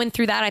you're going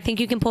through that, I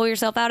think you can pull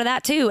yourself out of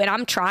that too. And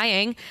I'm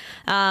trying.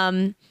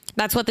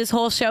 That's what this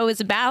whole show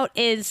is about,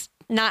 is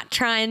not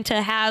trying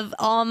to have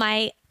all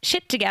my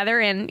shit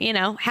together and, you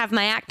know, have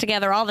my act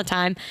together all the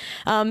time.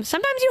 Sometimes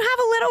you have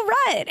a little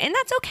rut and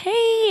that's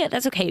okay.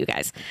 That's okay, you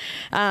guys.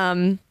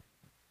 I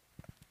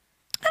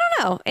don't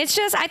know. It's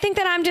just, I think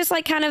that I'm just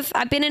like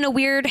I've been in a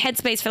weird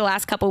headspace for the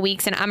last couple of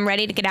weeks and I'm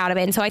ready to get out of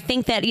it. And so I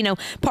think that, you know,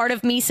 part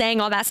of me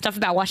saying all that stuff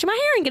about washing my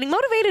hair and getting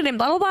motivated and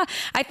blah, blah, blah.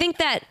 I think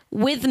that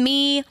with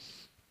me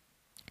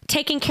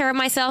taking care of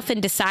myself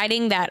and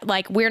deciding that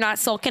like, we're not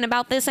sulking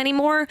about this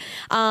anymore.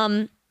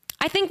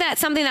 I think that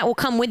something that will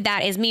come with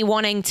that is me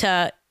wanting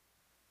to,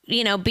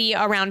 you know, be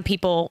around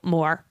people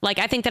more. Like,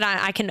 I think that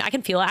I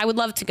can feel it. I would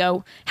love to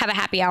go have a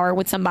happy hour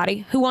with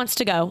somebody who wants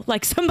to go.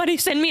 Like, somebody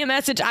send me a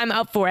message. I'm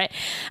up for it.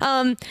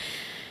 But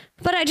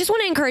I just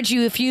want to encourage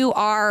you, if you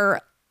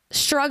are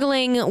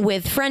struggling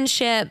with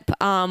friendship,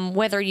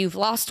 whether you've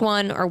lost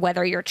one or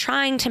whether you're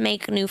trying to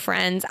make new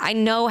friends, I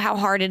know how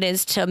hard it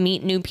is to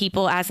meet new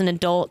people as an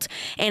adult.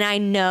 And I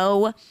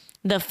know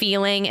the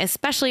feeling,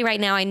 especially right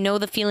now, I know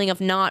the feeling of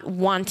not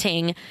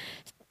wanting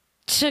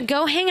to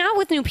go hang out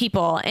with new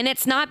people. And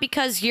it's not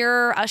because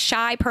you're a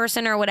shy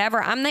person or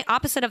whatever. I'm the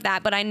opposite of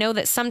that, but I know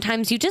that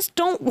sometimes you just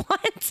don't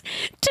want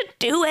to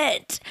do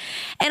it.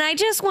 And I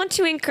just want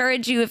to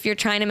encourage you, if you're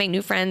trying to make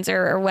new friends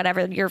or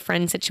whatever your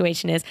friend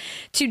situation is,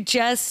 to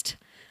just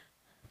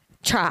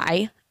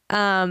try.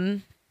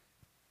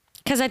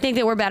 Because I think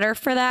that we're better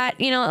for that.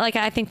 You know, like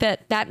I think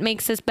that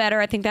makes us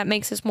better. I think that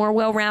makes us more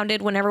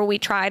well-rounded whenever we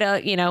try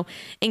to, you know,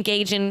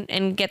 engage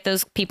and get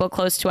those people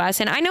close to us.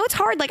 And I know it's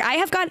hard. Like I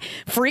have got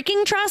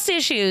freaking trust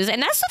issues.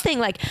 And that's the thing.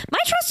 Like my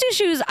trust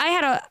issues, I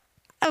had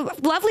a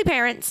lovely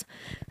parents,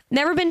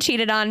 never been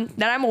cheated on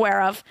that I'm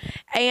aware of.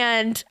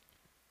 And,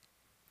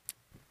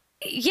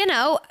 you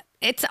know,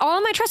 it's all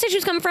of my trust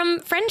issues come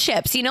from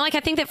friendships. You know, like I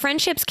think that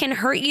friendships can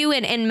hurt you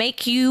and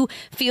make you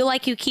feel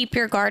like you keep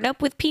your guard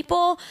up with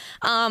people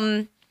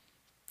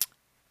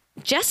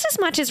just as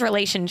much as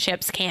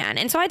relationships can.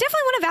 And so I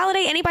definitely want to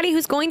validate anybody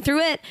who's going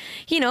through it,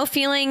 you know,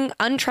 feeling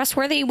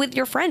untrustworthy with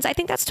your friends. I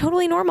think that's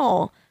totally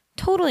normal.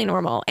 Totally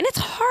normal. And it's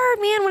hard,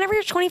 man, whenever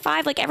you're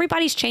 25, like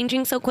everybody's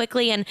changing so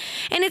quickly. And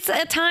it's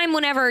a time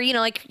whenever, you know,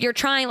 like you're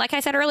trying, like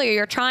I said earlier,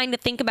 you're trying to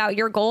think about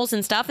your goals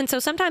and stuff. And so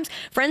sometimes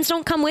friends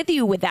don't come with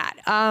you with that.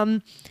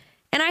 And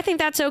I think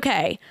that's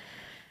okay.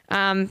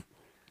 But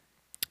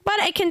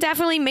it can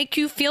definitely make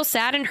you feel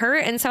sad and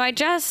hurt. And so I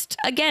just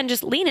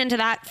lean into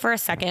that for a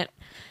second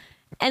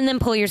and then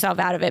pull yourself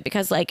out of it,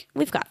 because like,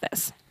 we've got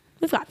this.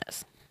 We've got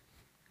this.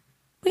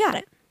 We got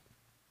it.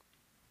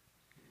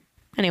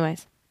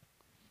 Anyways.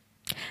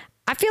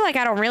 I feel like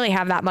I don't really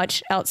have that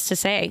much else to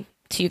say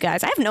to you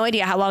guys. I have no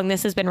idea how long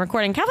this has been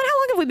recording. Calvin, how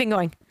long have we been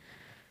going?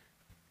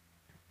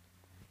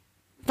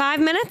 5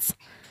 minutes?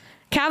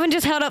 Calvin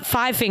just held up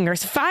 5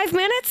 fingers. 5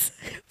 minutes?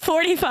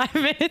 45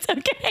 minutes.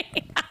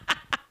 Okay.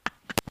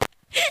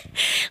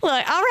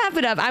 Look, I'll wrap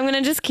it up. I'm going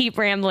to just keep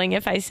rambling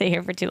if I stay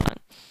here for too long.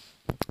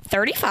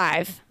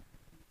 35.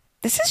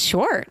 This is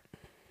short.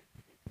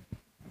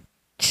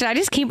 Should I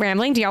just keep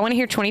rambling? Do y'all want to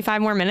hear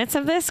 25 more minutes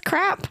of this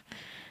crap?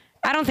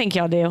 I don't think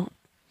y'all do.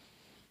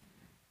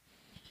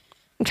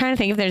 I'm trying to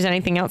think if there's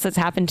anything else that's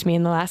happened to me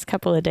in the last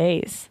couple of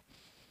days.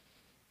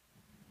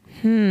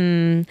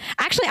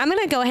 Actually, I'm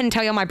going to go ahead and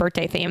tell y'all my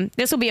birthday theme.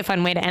 This will be a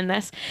fun way to end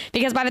this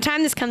because by the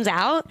time this comes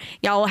out,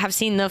 y'all will have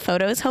seen the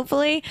photos,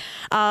 hopefully.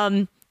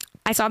 I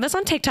saw this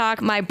on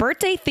TikTok. My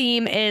birthday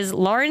theme is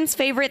Lauren's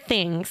favorite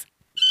things.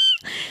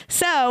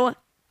 So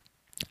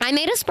I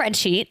made a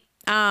spreadsheet,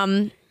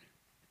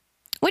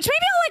 which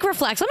maybe I'll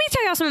reflect. Let me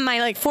tell y'all some of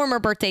my former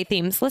birthday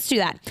themes. Let's do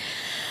that.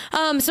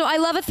 So I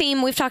love a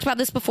theme. We've talked about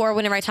this before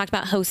whenever I talked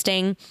about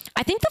hosting.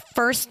 I think the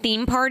first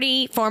theme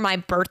party for my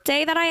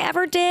birthday that I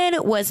ever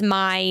did was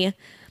my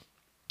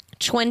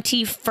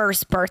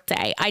 21st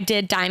birthday. I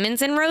did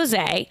diamonds and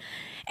rosé,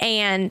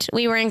 and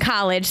we were in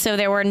college, so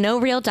there were no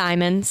real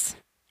diamonds,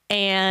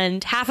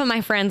 and half of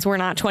my friends were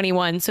not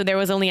 21, so there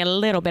was only a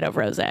little bit of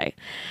rosé.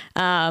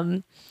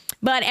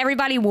 But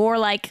everybody wore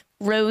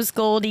rose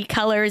goldy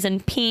colors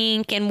and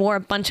pink and wore a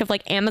bunch of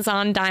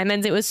Amazon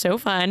diamonds. It was so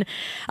fun.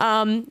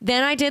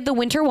 Then I did the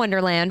Winter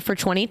Wonderland for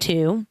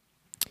 22.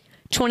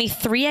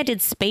 23, I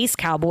did Space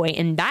Cowboy,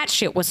 and that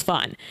shit was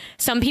fun.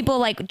 Some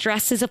people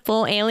dressed as a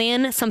full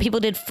alien. Some people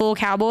did full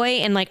cowboy,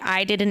 and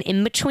I did an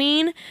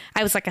in-between.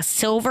 I was a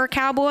silver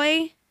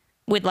cowboy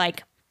with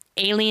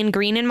alien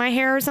green in my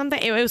hair or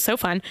something. It was so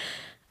fun.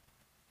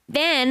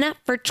 Then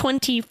for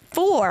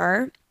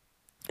 24...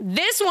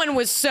 this one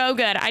was so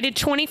good. I did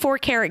 24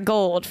 karat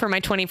gold for my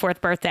 24th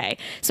birthday.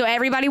 So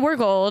everybody wore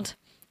gold.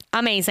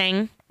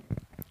 Amazing.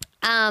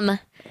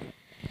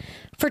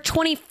 For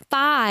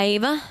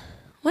 25,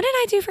 what did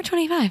I do for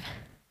 25?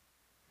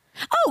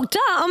 Oh, duh.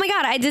 Oh my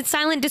God. I did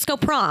silent disco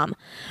prom.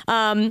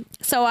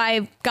 So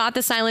I got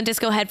the silent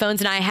disco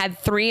headphones and I had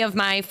 3 of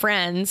my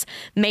friends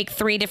make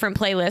 3 different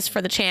playlists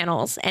for the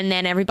channels. And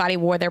then everybody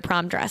wore their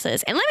prom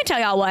dresses. And let me tell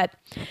y'all what,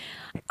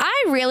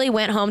 I really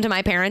went home to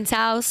my parents'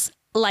 house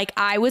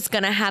I was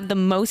going to have the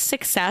most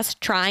success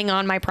trying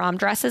on my prom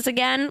dresses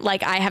again.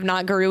 I have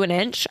not grew an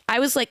inch. I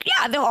was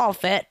yeah, they'll all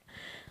fit.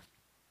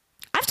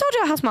 I've told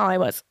you how small I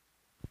was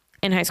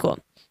in high school.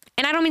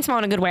 And I don't mean small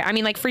in a good way. I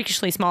mean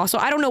freakishly small. So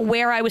I don't know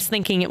where I was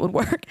thinking it would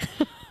work.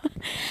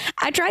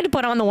 I tried to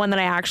put on the one that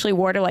I actually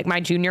wore to my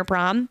junior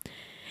prom.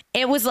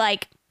 It was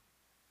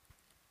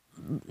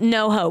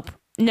no hope.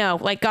 No,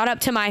 got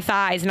up to my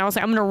thighs and I was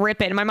I'm going to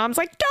rip it. And my mom's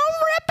don't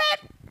rip it.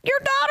 Your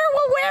daughter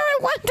will wear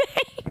it one day.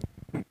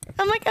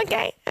 I'm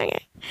okay.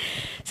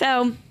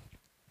 So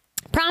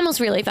prom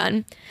was really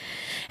fun.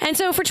 And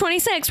so for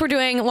 26, we're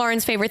doing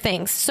Lauren's favorite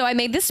things. So I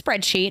made this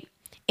spreadsheet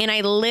and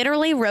I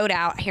literally wrote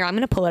out, here, I'm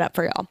going to pull it up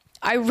for y'all.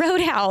 I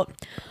wrote out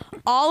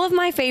all of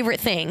my favorite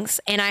things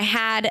and I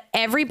had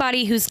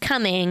everybody who's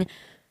coming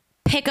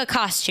pick a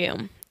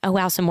costume. Oh,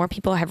 wow. Some more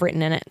people have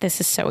written in it. This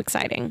is so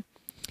exciting.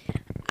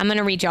 I'm going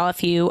to read y'all a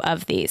few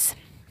of these.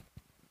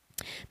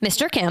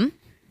 Mr. Kim,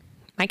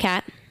 my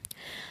cat,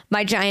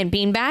 my giant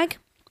beanbag,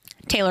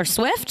 Taylor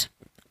Swift,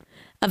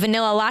 a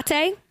vanilla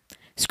latte,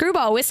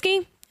 screwball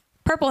whiskey,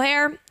 purple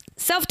hair,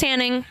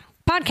 self-tanning,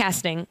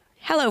 podcasting,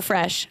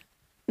 HelloFresh,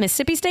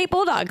 Mississippi State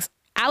Bulldogs,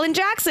 Alan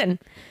Jackson,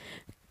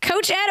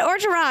 Coach Ed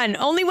Orgeron,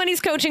 only when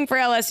he's coaching for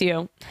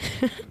LSU,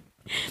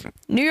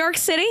 New York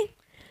City,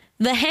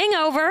 The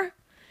Hangover,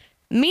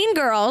 Mean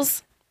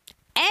Girls,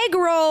 Egg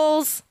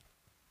Rolls,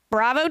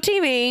 Bravo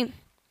TV,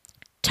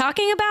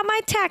 talking about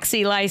my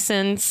taxi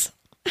license,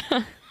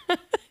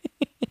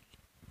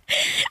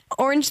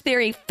 Orange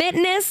Theory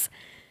Fitness,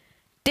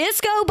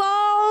 disco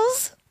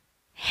balls,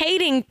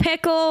 hating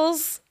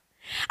pickles.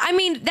 I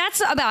mean,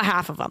 that's about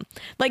half of them.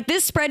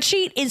 This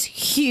spreadsheet is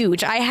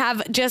huge. I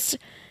have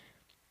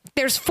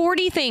there's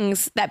 40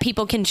 things that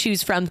people can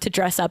choose from to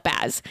dress up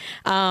as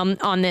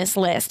on this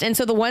list. And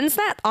so the ones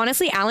that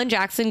honestly, Alan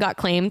Jackson got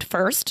claimed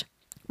first.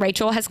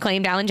 Rachel has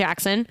claimed Alan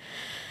Jackson.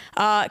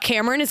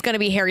 Cameron is going to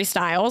be Harry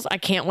Styles. I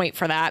can't wait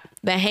for that.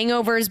 The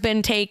Hangover has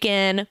been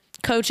taken.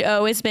 Coach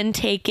O has been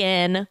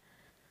taken.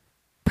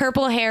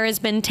 Purple hair has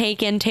been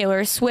taken.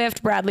 Taylor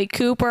Swift, Bradley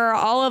Cooper,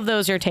 all of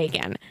those are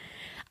taken.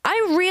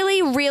 I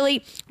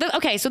really,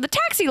 okay, so the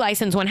taxi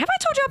license one. Have I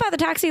told you about the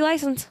taxi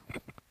license?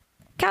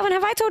 Calvin,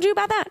 have I told you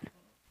about that?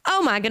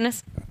 Oh my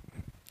goodness.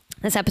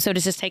 This episode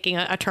is just taking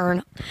a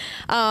turn.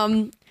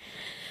 So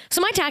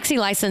my taxi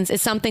license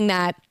is something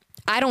that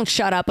I don't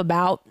shut up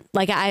about.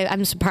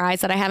 I'm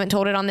surprised that I haven't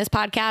told it on this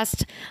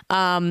podcast.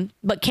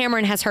 But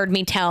Cameron has heard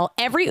me tell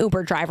every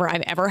Uber driver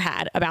I've ever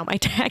had about my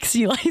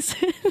taxi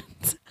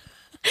license.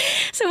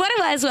 So what it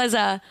was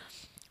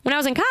when I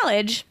was in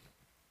college,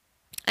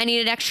 I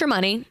needed extra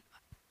money,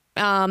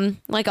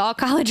 like all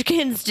college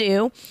kids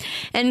do.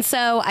 And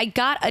so I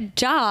got a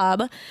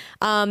job.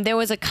 There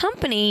was a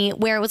company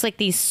where it was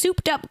these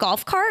souped up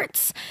golf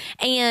carts.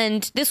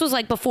 And this was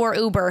before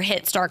Uber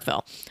hit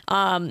Starkville.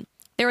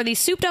 there were these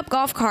souped up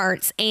golf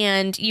carts,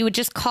 and you would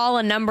just call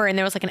a number, and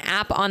there was like an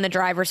app on the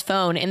driver's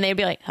phone, and they'd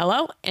be like,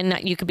 hello. And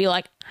you could be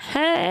like,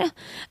 hey,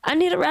 I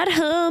need a ride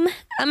home.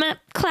 I'm at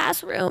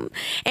classroom.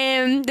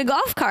 And the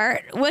golf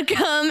cart would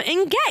come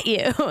and get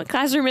you.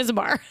 Classroom is a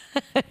bar.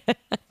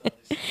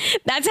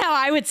 That's how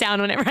I would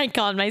sound whenever I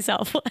called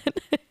myself one.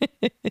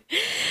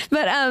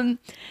 But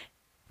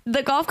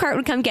the golf cart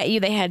would come get you.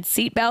 They had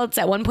seat belts.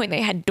 At one point,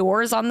 they had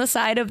doors on the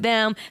side of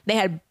them. They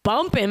had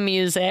bumping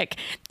music.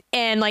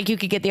 And like you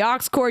could get the aux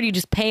cord. You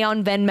just pay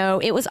on Venmo.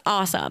 It was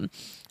awesome.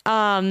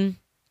 And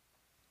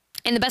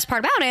the best part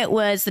about it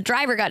was the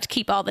driver got to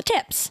keep all the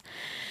tips.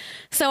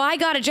 So I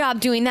got a job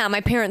doing that.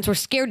 My parents were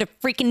scared to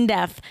freaking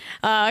death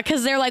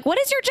because they're like, what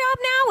is your job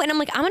now? And I'm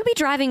like, I'm going to be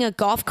driving a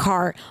golf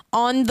cart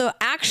on the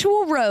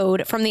actual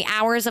road from the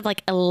hours of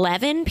like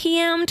 11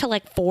 p.m. to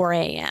like 4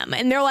 a.m.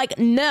 And they're like,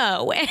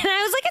 no. And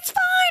I was like, it's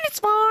fine. It's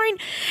fine.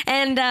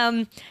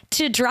 And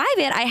to drive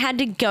it, I had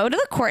to go to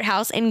the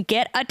courthouse and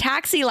get a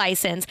taxi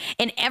license.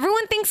 And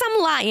everyone thinks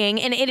I'm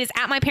lying. And it is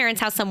at my parents'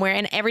 house somewhere.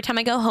 And every time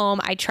I go home,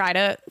 I try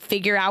to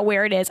figure out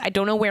where it is. I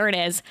don't know where it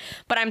is.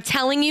 But I'm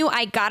telling you,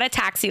 I got a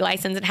taxi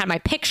license. It had my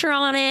picture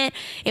on it.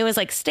 It was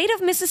like state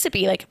of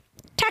Mississippi, like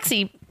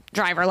taxi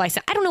driver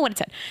license. I don't know what it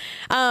said.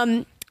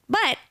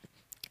 But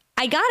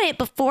I got it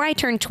before I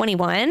turned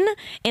 21,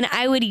 and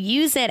I would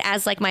use it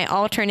as like my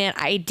alternate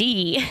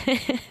ID.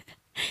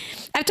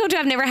 I've told you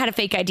I've never had a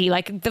fake ID.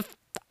 Like the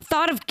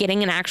thought of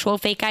getting an actual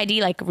fake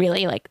ID like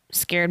really like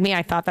scared me.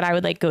 I thought that I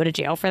would like go to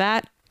jail for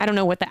that. I don't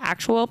know what the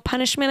actual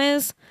punishment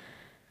is.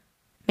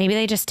 Maybe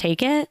they just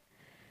take it.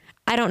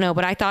 I don't know,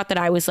 but I thought that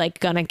I was like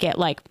gonna get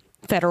like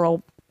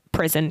federal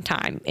prison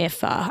time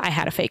if I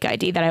had a fake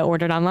ID that I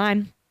ordered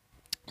online.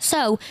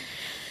 So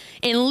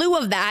in lieu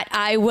of that,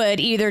 I would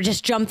either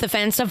just jump the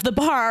fence of the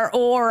bar,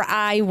 or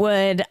I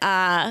would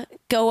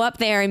go up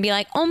there and be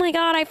like, oh my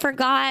God, I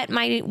forgot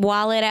my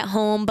wallet at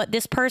home, but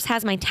this purse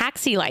has my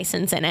taxi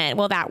license in it.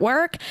 Will that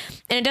work?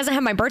 And it doesn't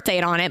have my birth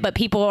date on it, but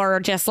people are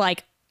just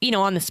like, you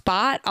know, on the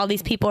spot. All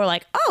these people are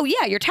like, oh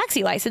yeah, your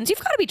taxi license. You've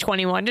got to be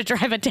 21 to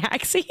drive a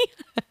taxi.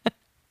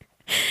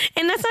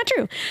 And that's not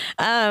true.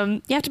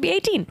 You have to be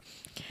 18.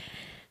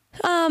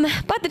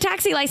 But the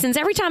taxi license,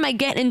 every time I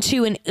get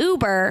into an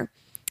Uber,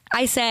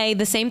 I say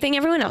the same thing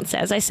everyone else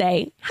says. I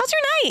say, how's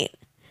your night?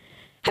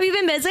 Have you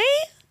been busy?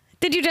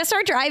 Did you just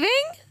start driving?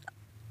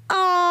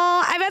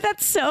 Oh, I bet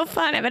that's so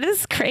fun. I bet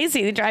it's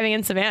crazy driving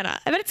in Savannah.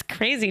 I bet it's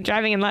crazy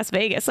driving in Las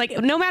Vegas. Like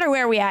no matter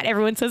where we at,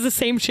 everyone says the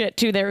same shit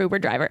to their Uber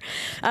driver.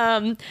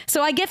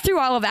 So I get through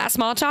all of that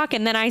small talk,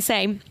 and then I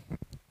say, you know,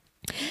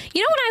 when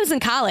I was in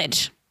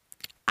college,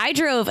 I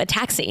drove a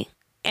taxi.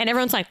 And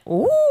everyone's like,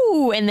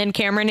 ooh. And then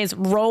Cameron is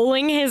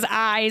rolling his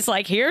eyes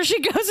like, here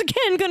she goes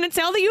again, going to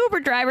tell the Uber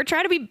driver,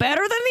 try to be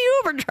better than the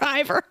Uber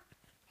driver.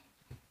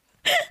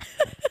 And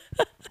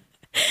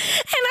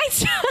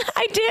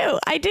I do.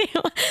 I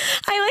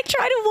like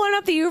try to one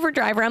up the Uber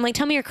driver. I'm like,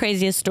 tell me your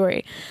craziest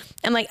story.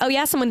 I'm like, oh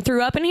yeah, someone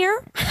threw up in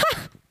here?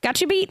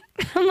 Got you beat.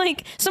 I'm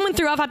like, someone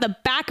threw up at the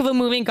back of a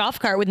moving golf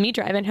cart with me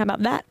driving. How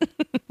about that?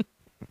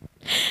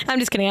 I'm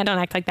just kidding. I don't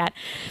act like that.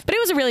 But it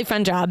was a really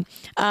fun job.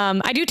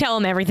 I do tell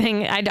them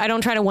everything. I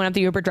don't try to one up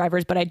the Uber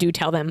drivers, but I do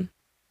tell them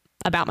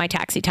about my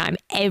taxi time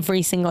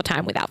every single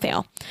time without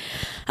fail.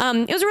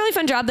 It was a really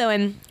fun job though.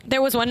 And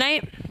there was one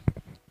night,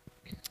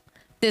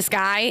 this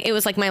guy, it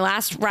was like my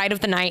last ride of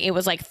the night. It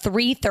was like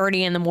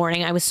 3:30 in the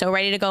morning. I was so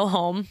ready to go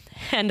home.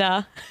 And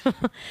I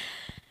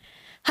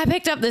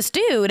picked up this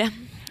dude.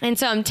 And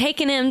so I'm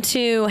taking him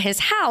to his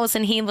house,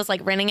 and he was like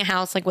renting a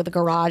house like with a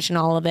garage and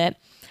all of it.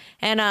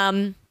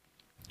 And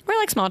we're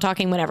like small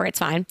talking, whatever, it's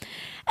fine.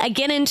 I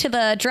get into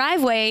the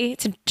driveway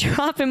to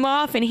drop him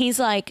off, and he's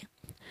like,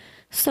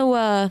 so,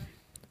 are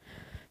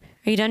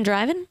you done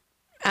driving?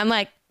 I'm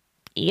like,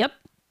 yep.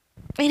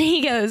 And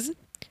he goes,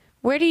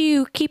 where do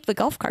you keep the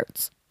golf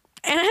carts?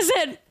 And I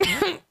said,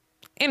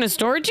 in a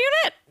storage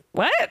unit?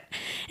 What?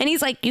 And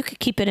he's like, you could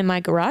keep it in my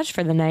garage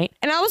for the night.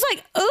 And I was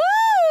like,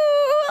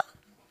 ooh,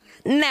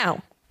 no,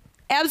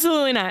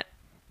 absolutely not.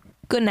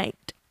 Good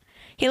night.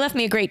 He left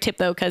me a great tip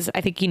though, because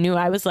I think he knew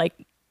I was like,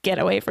 get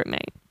away from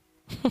me.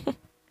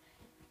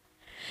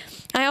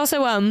 I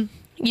also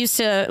used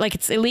to, like,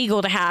 it's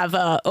illegal to have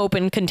an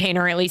open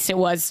container. At least it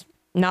was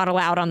not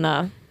allowed on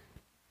the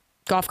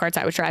golf carts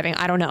I was driving.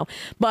 I don't know.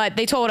 But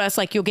they told us,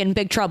 like, you'll get in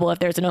big trouble if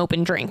there's an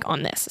open drink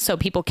on this. So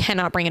people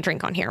cannot bring a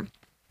drink on here.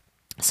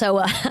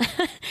 So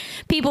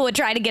people would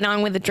try to get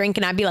on with a drink,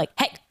 and I'd be like,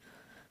 hey,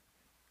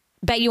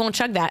 bet you won't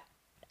chug that.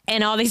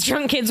 And all these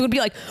drunk kids would be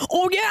like,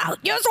 oh yeah,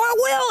 yes I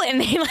will.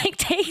 And they like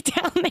take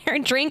down their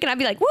drink, and I'd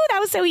be like, woo, that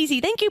was so easy.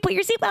 Thank you. Put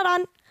your seatbelt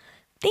on.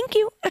 Thank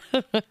you.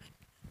 That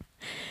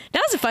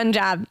was a fun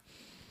job.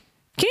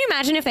 Can you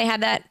imagine if they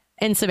had that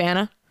in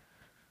Savannah?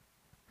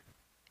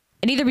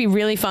 It'd either be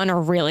really fun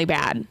or really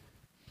bad.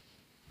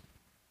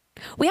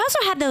 We also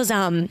had those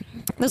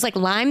like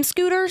Lime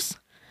scooters,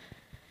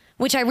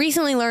 which I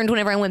recently learned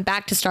whenever I went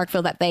back to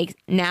Starkville that they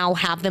now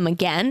have them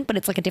again, but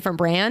it's like a different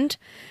brand.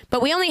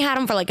 But we only had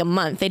them for like a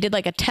month. They did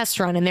like a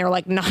test run, and they were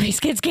like, no, these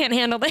kids can't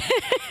handle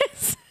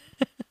this.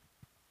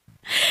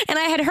 And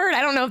I had heard,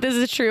 I don't know if this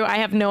is true. I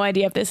have no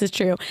idea if this is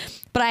true,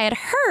 but I had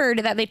heard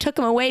that they took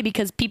them away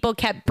because people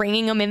kept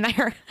bringing them in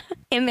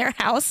their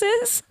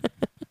houses.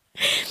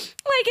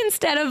 Like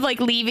instead of like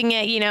leaving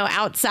it,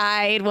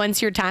 outside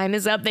once your time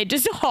is up, they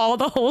just haul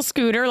the whole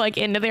scooter like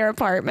into their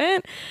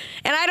apartment.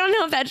 And I don't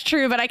know if that's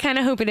true, but I kind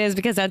of hope it is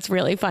because that's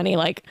really funny.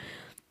 Like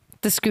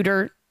the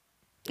scooter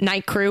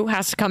night crew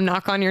has to come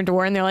knock on your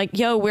door and they're like,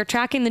 yo, we're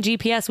tracking the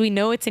GPS. We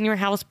know it's in your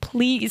house.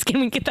 Please, can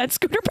we get that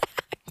scooter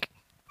back?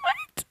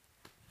 What?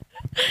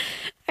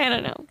 I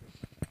don't know.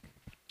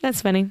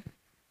 That's funny.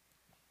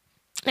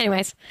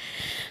 Anyways,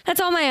 that's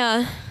all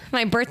my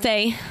my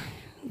birthday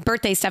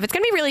stuff. It's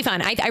gonna be really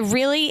fun. I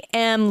really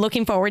am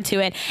looking forward to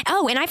it.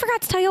 Oh, and I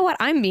forgot to tell you what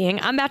I'm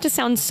about to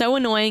sound so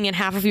annoying, and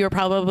half of you are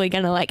probably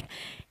gonna like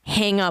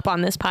hang up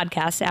on this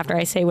podcast after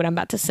I say what I'm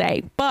about to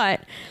say,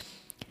 but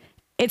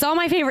it's all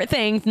my favorite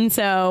things, and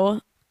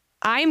so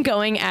I'm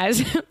going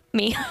as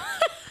me.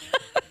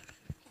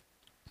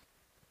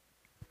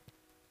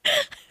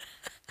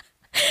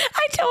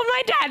 I told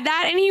my dad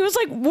that, and he was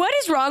like, what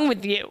is wrong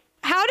with you?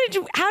 How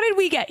did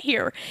we get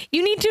here?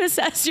 You need to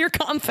assess your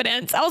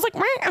confidence. I was like,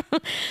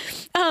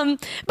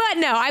 but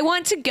no, I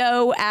want to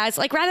go as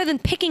like, rather than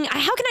picking,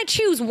 how can I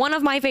choose one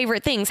of my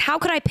favorite things? How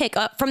could I pick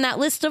up from that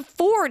list of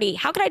 40?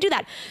 How could I do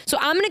that? So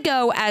I'm going to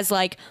go as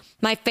like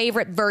my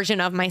favorite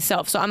version of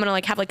myself. So I'm going to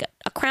like have like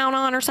a crown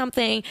on or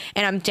something.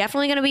 And I'm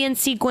definitely going to be in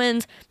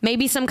sequins,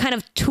 maybe some kind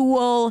of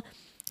tulle,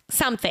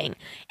 something.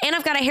 And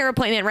I've got a hair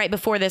appointment right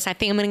before this. I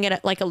think I'm going to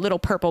get like a little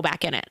purple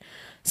back in it.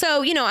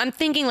 So, I'm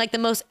thinking like the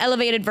most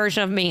elevated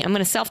version of me. I'm going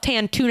to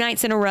self-tan 2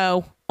 nights in a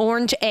row.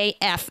 Orange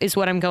AF is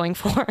what I'm going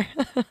for.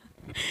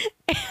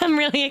 I'm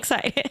really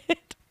excited.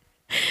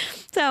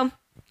 So,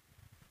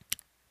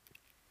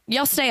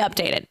 y'all stay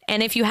updated.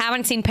 And if you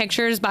haven't seen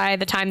pictures by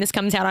the time this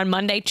comes out on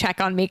Monday,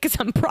 check on me because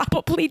I'm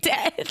probably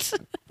dead.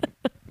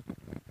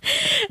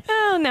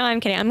 Oh, no, I'm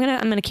kidding. I'm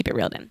going to keep it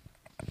real then.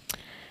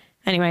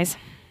 Anyways.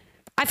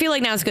 I feel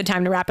like now's a good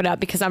time to wrap it up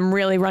because I'm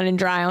really running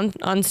dry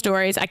on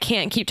stories. I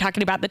can't keep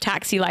talking about the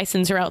taxi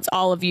license or else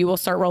all of you will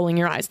start rolling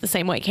your eyes the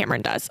same way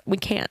Cameron does. We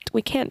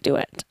can't do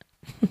it.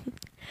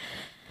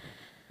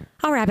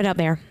 I'll wrap it up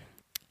there.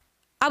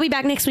 I'll be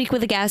back next week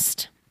with a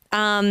guest.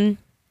 Let me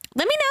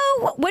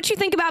know what you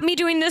think about me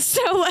doing this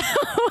solo.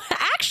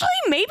 Actually,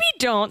 maybe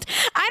don't.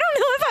 I don't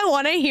know if I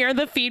want to hear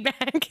the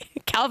feedback.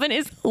 Calvin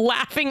is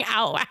laughing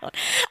out loud.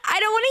 I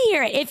don't want to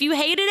hear it. If you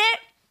hated it,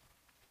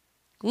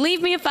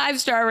 leave me a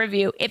 5-star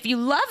review. If you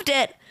loved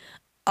it,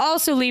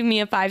 also leave me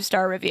a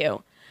 5-star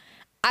review.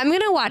 I'm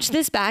going to watch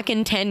this back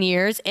in 10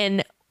 years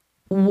and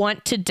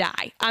want to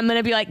die. I'm going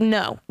to be like,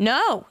 no,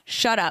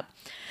 shut up.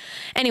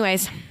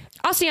 Anyways,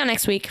 I'll see y'all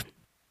next week.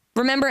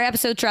 Remember,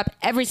 episodes drop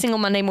every single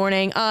Monday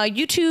morning.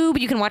 YouTube,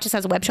 you can watch us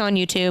as a web show on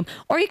YouTube,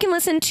 or you can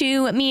listen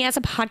to me as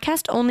a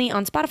podcast only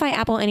on Spotify,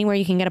 Apple, anywhere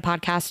you can get a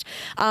podcast.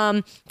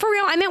 For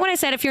real, I meant what I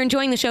said. If you're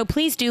enjoying the show,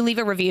 please do leave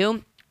a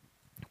review.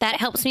 That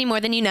helps me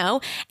more than you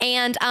know.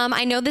 And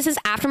I know this is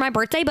after my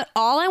birthday, but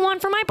all I want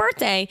for my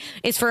birthday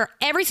is for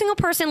every single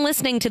person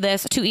listening to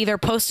this to either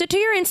post it to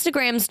your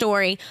Instagram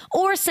story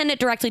or send it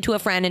directly to a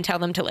friend and tell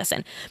them to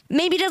listen.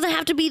 Maybe it doesn't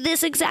have to be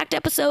this exact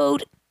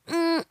episode.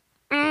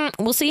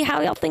 We'll see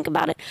how y'all think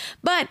about it.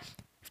 But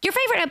your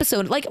favorite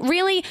episode, like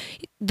really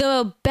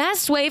the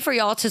best way for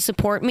y'all to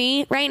support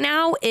me right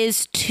now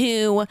is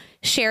to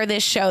share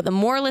this show. The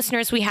more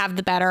listeners we have,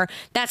 the better.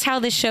 That's how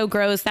this show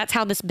grows. That's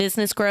how this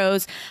business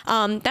grows.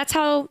 That's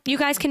how you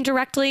guys can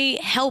directly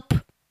help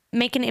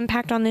make an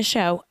impact on this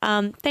show.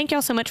 Thank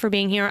y'all so much for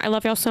being here. I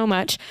love y'all so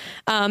much.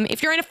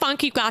 If you're in a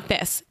funk, you got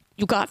this.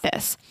 You got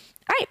this.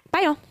 All right.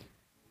 Bye, y'all.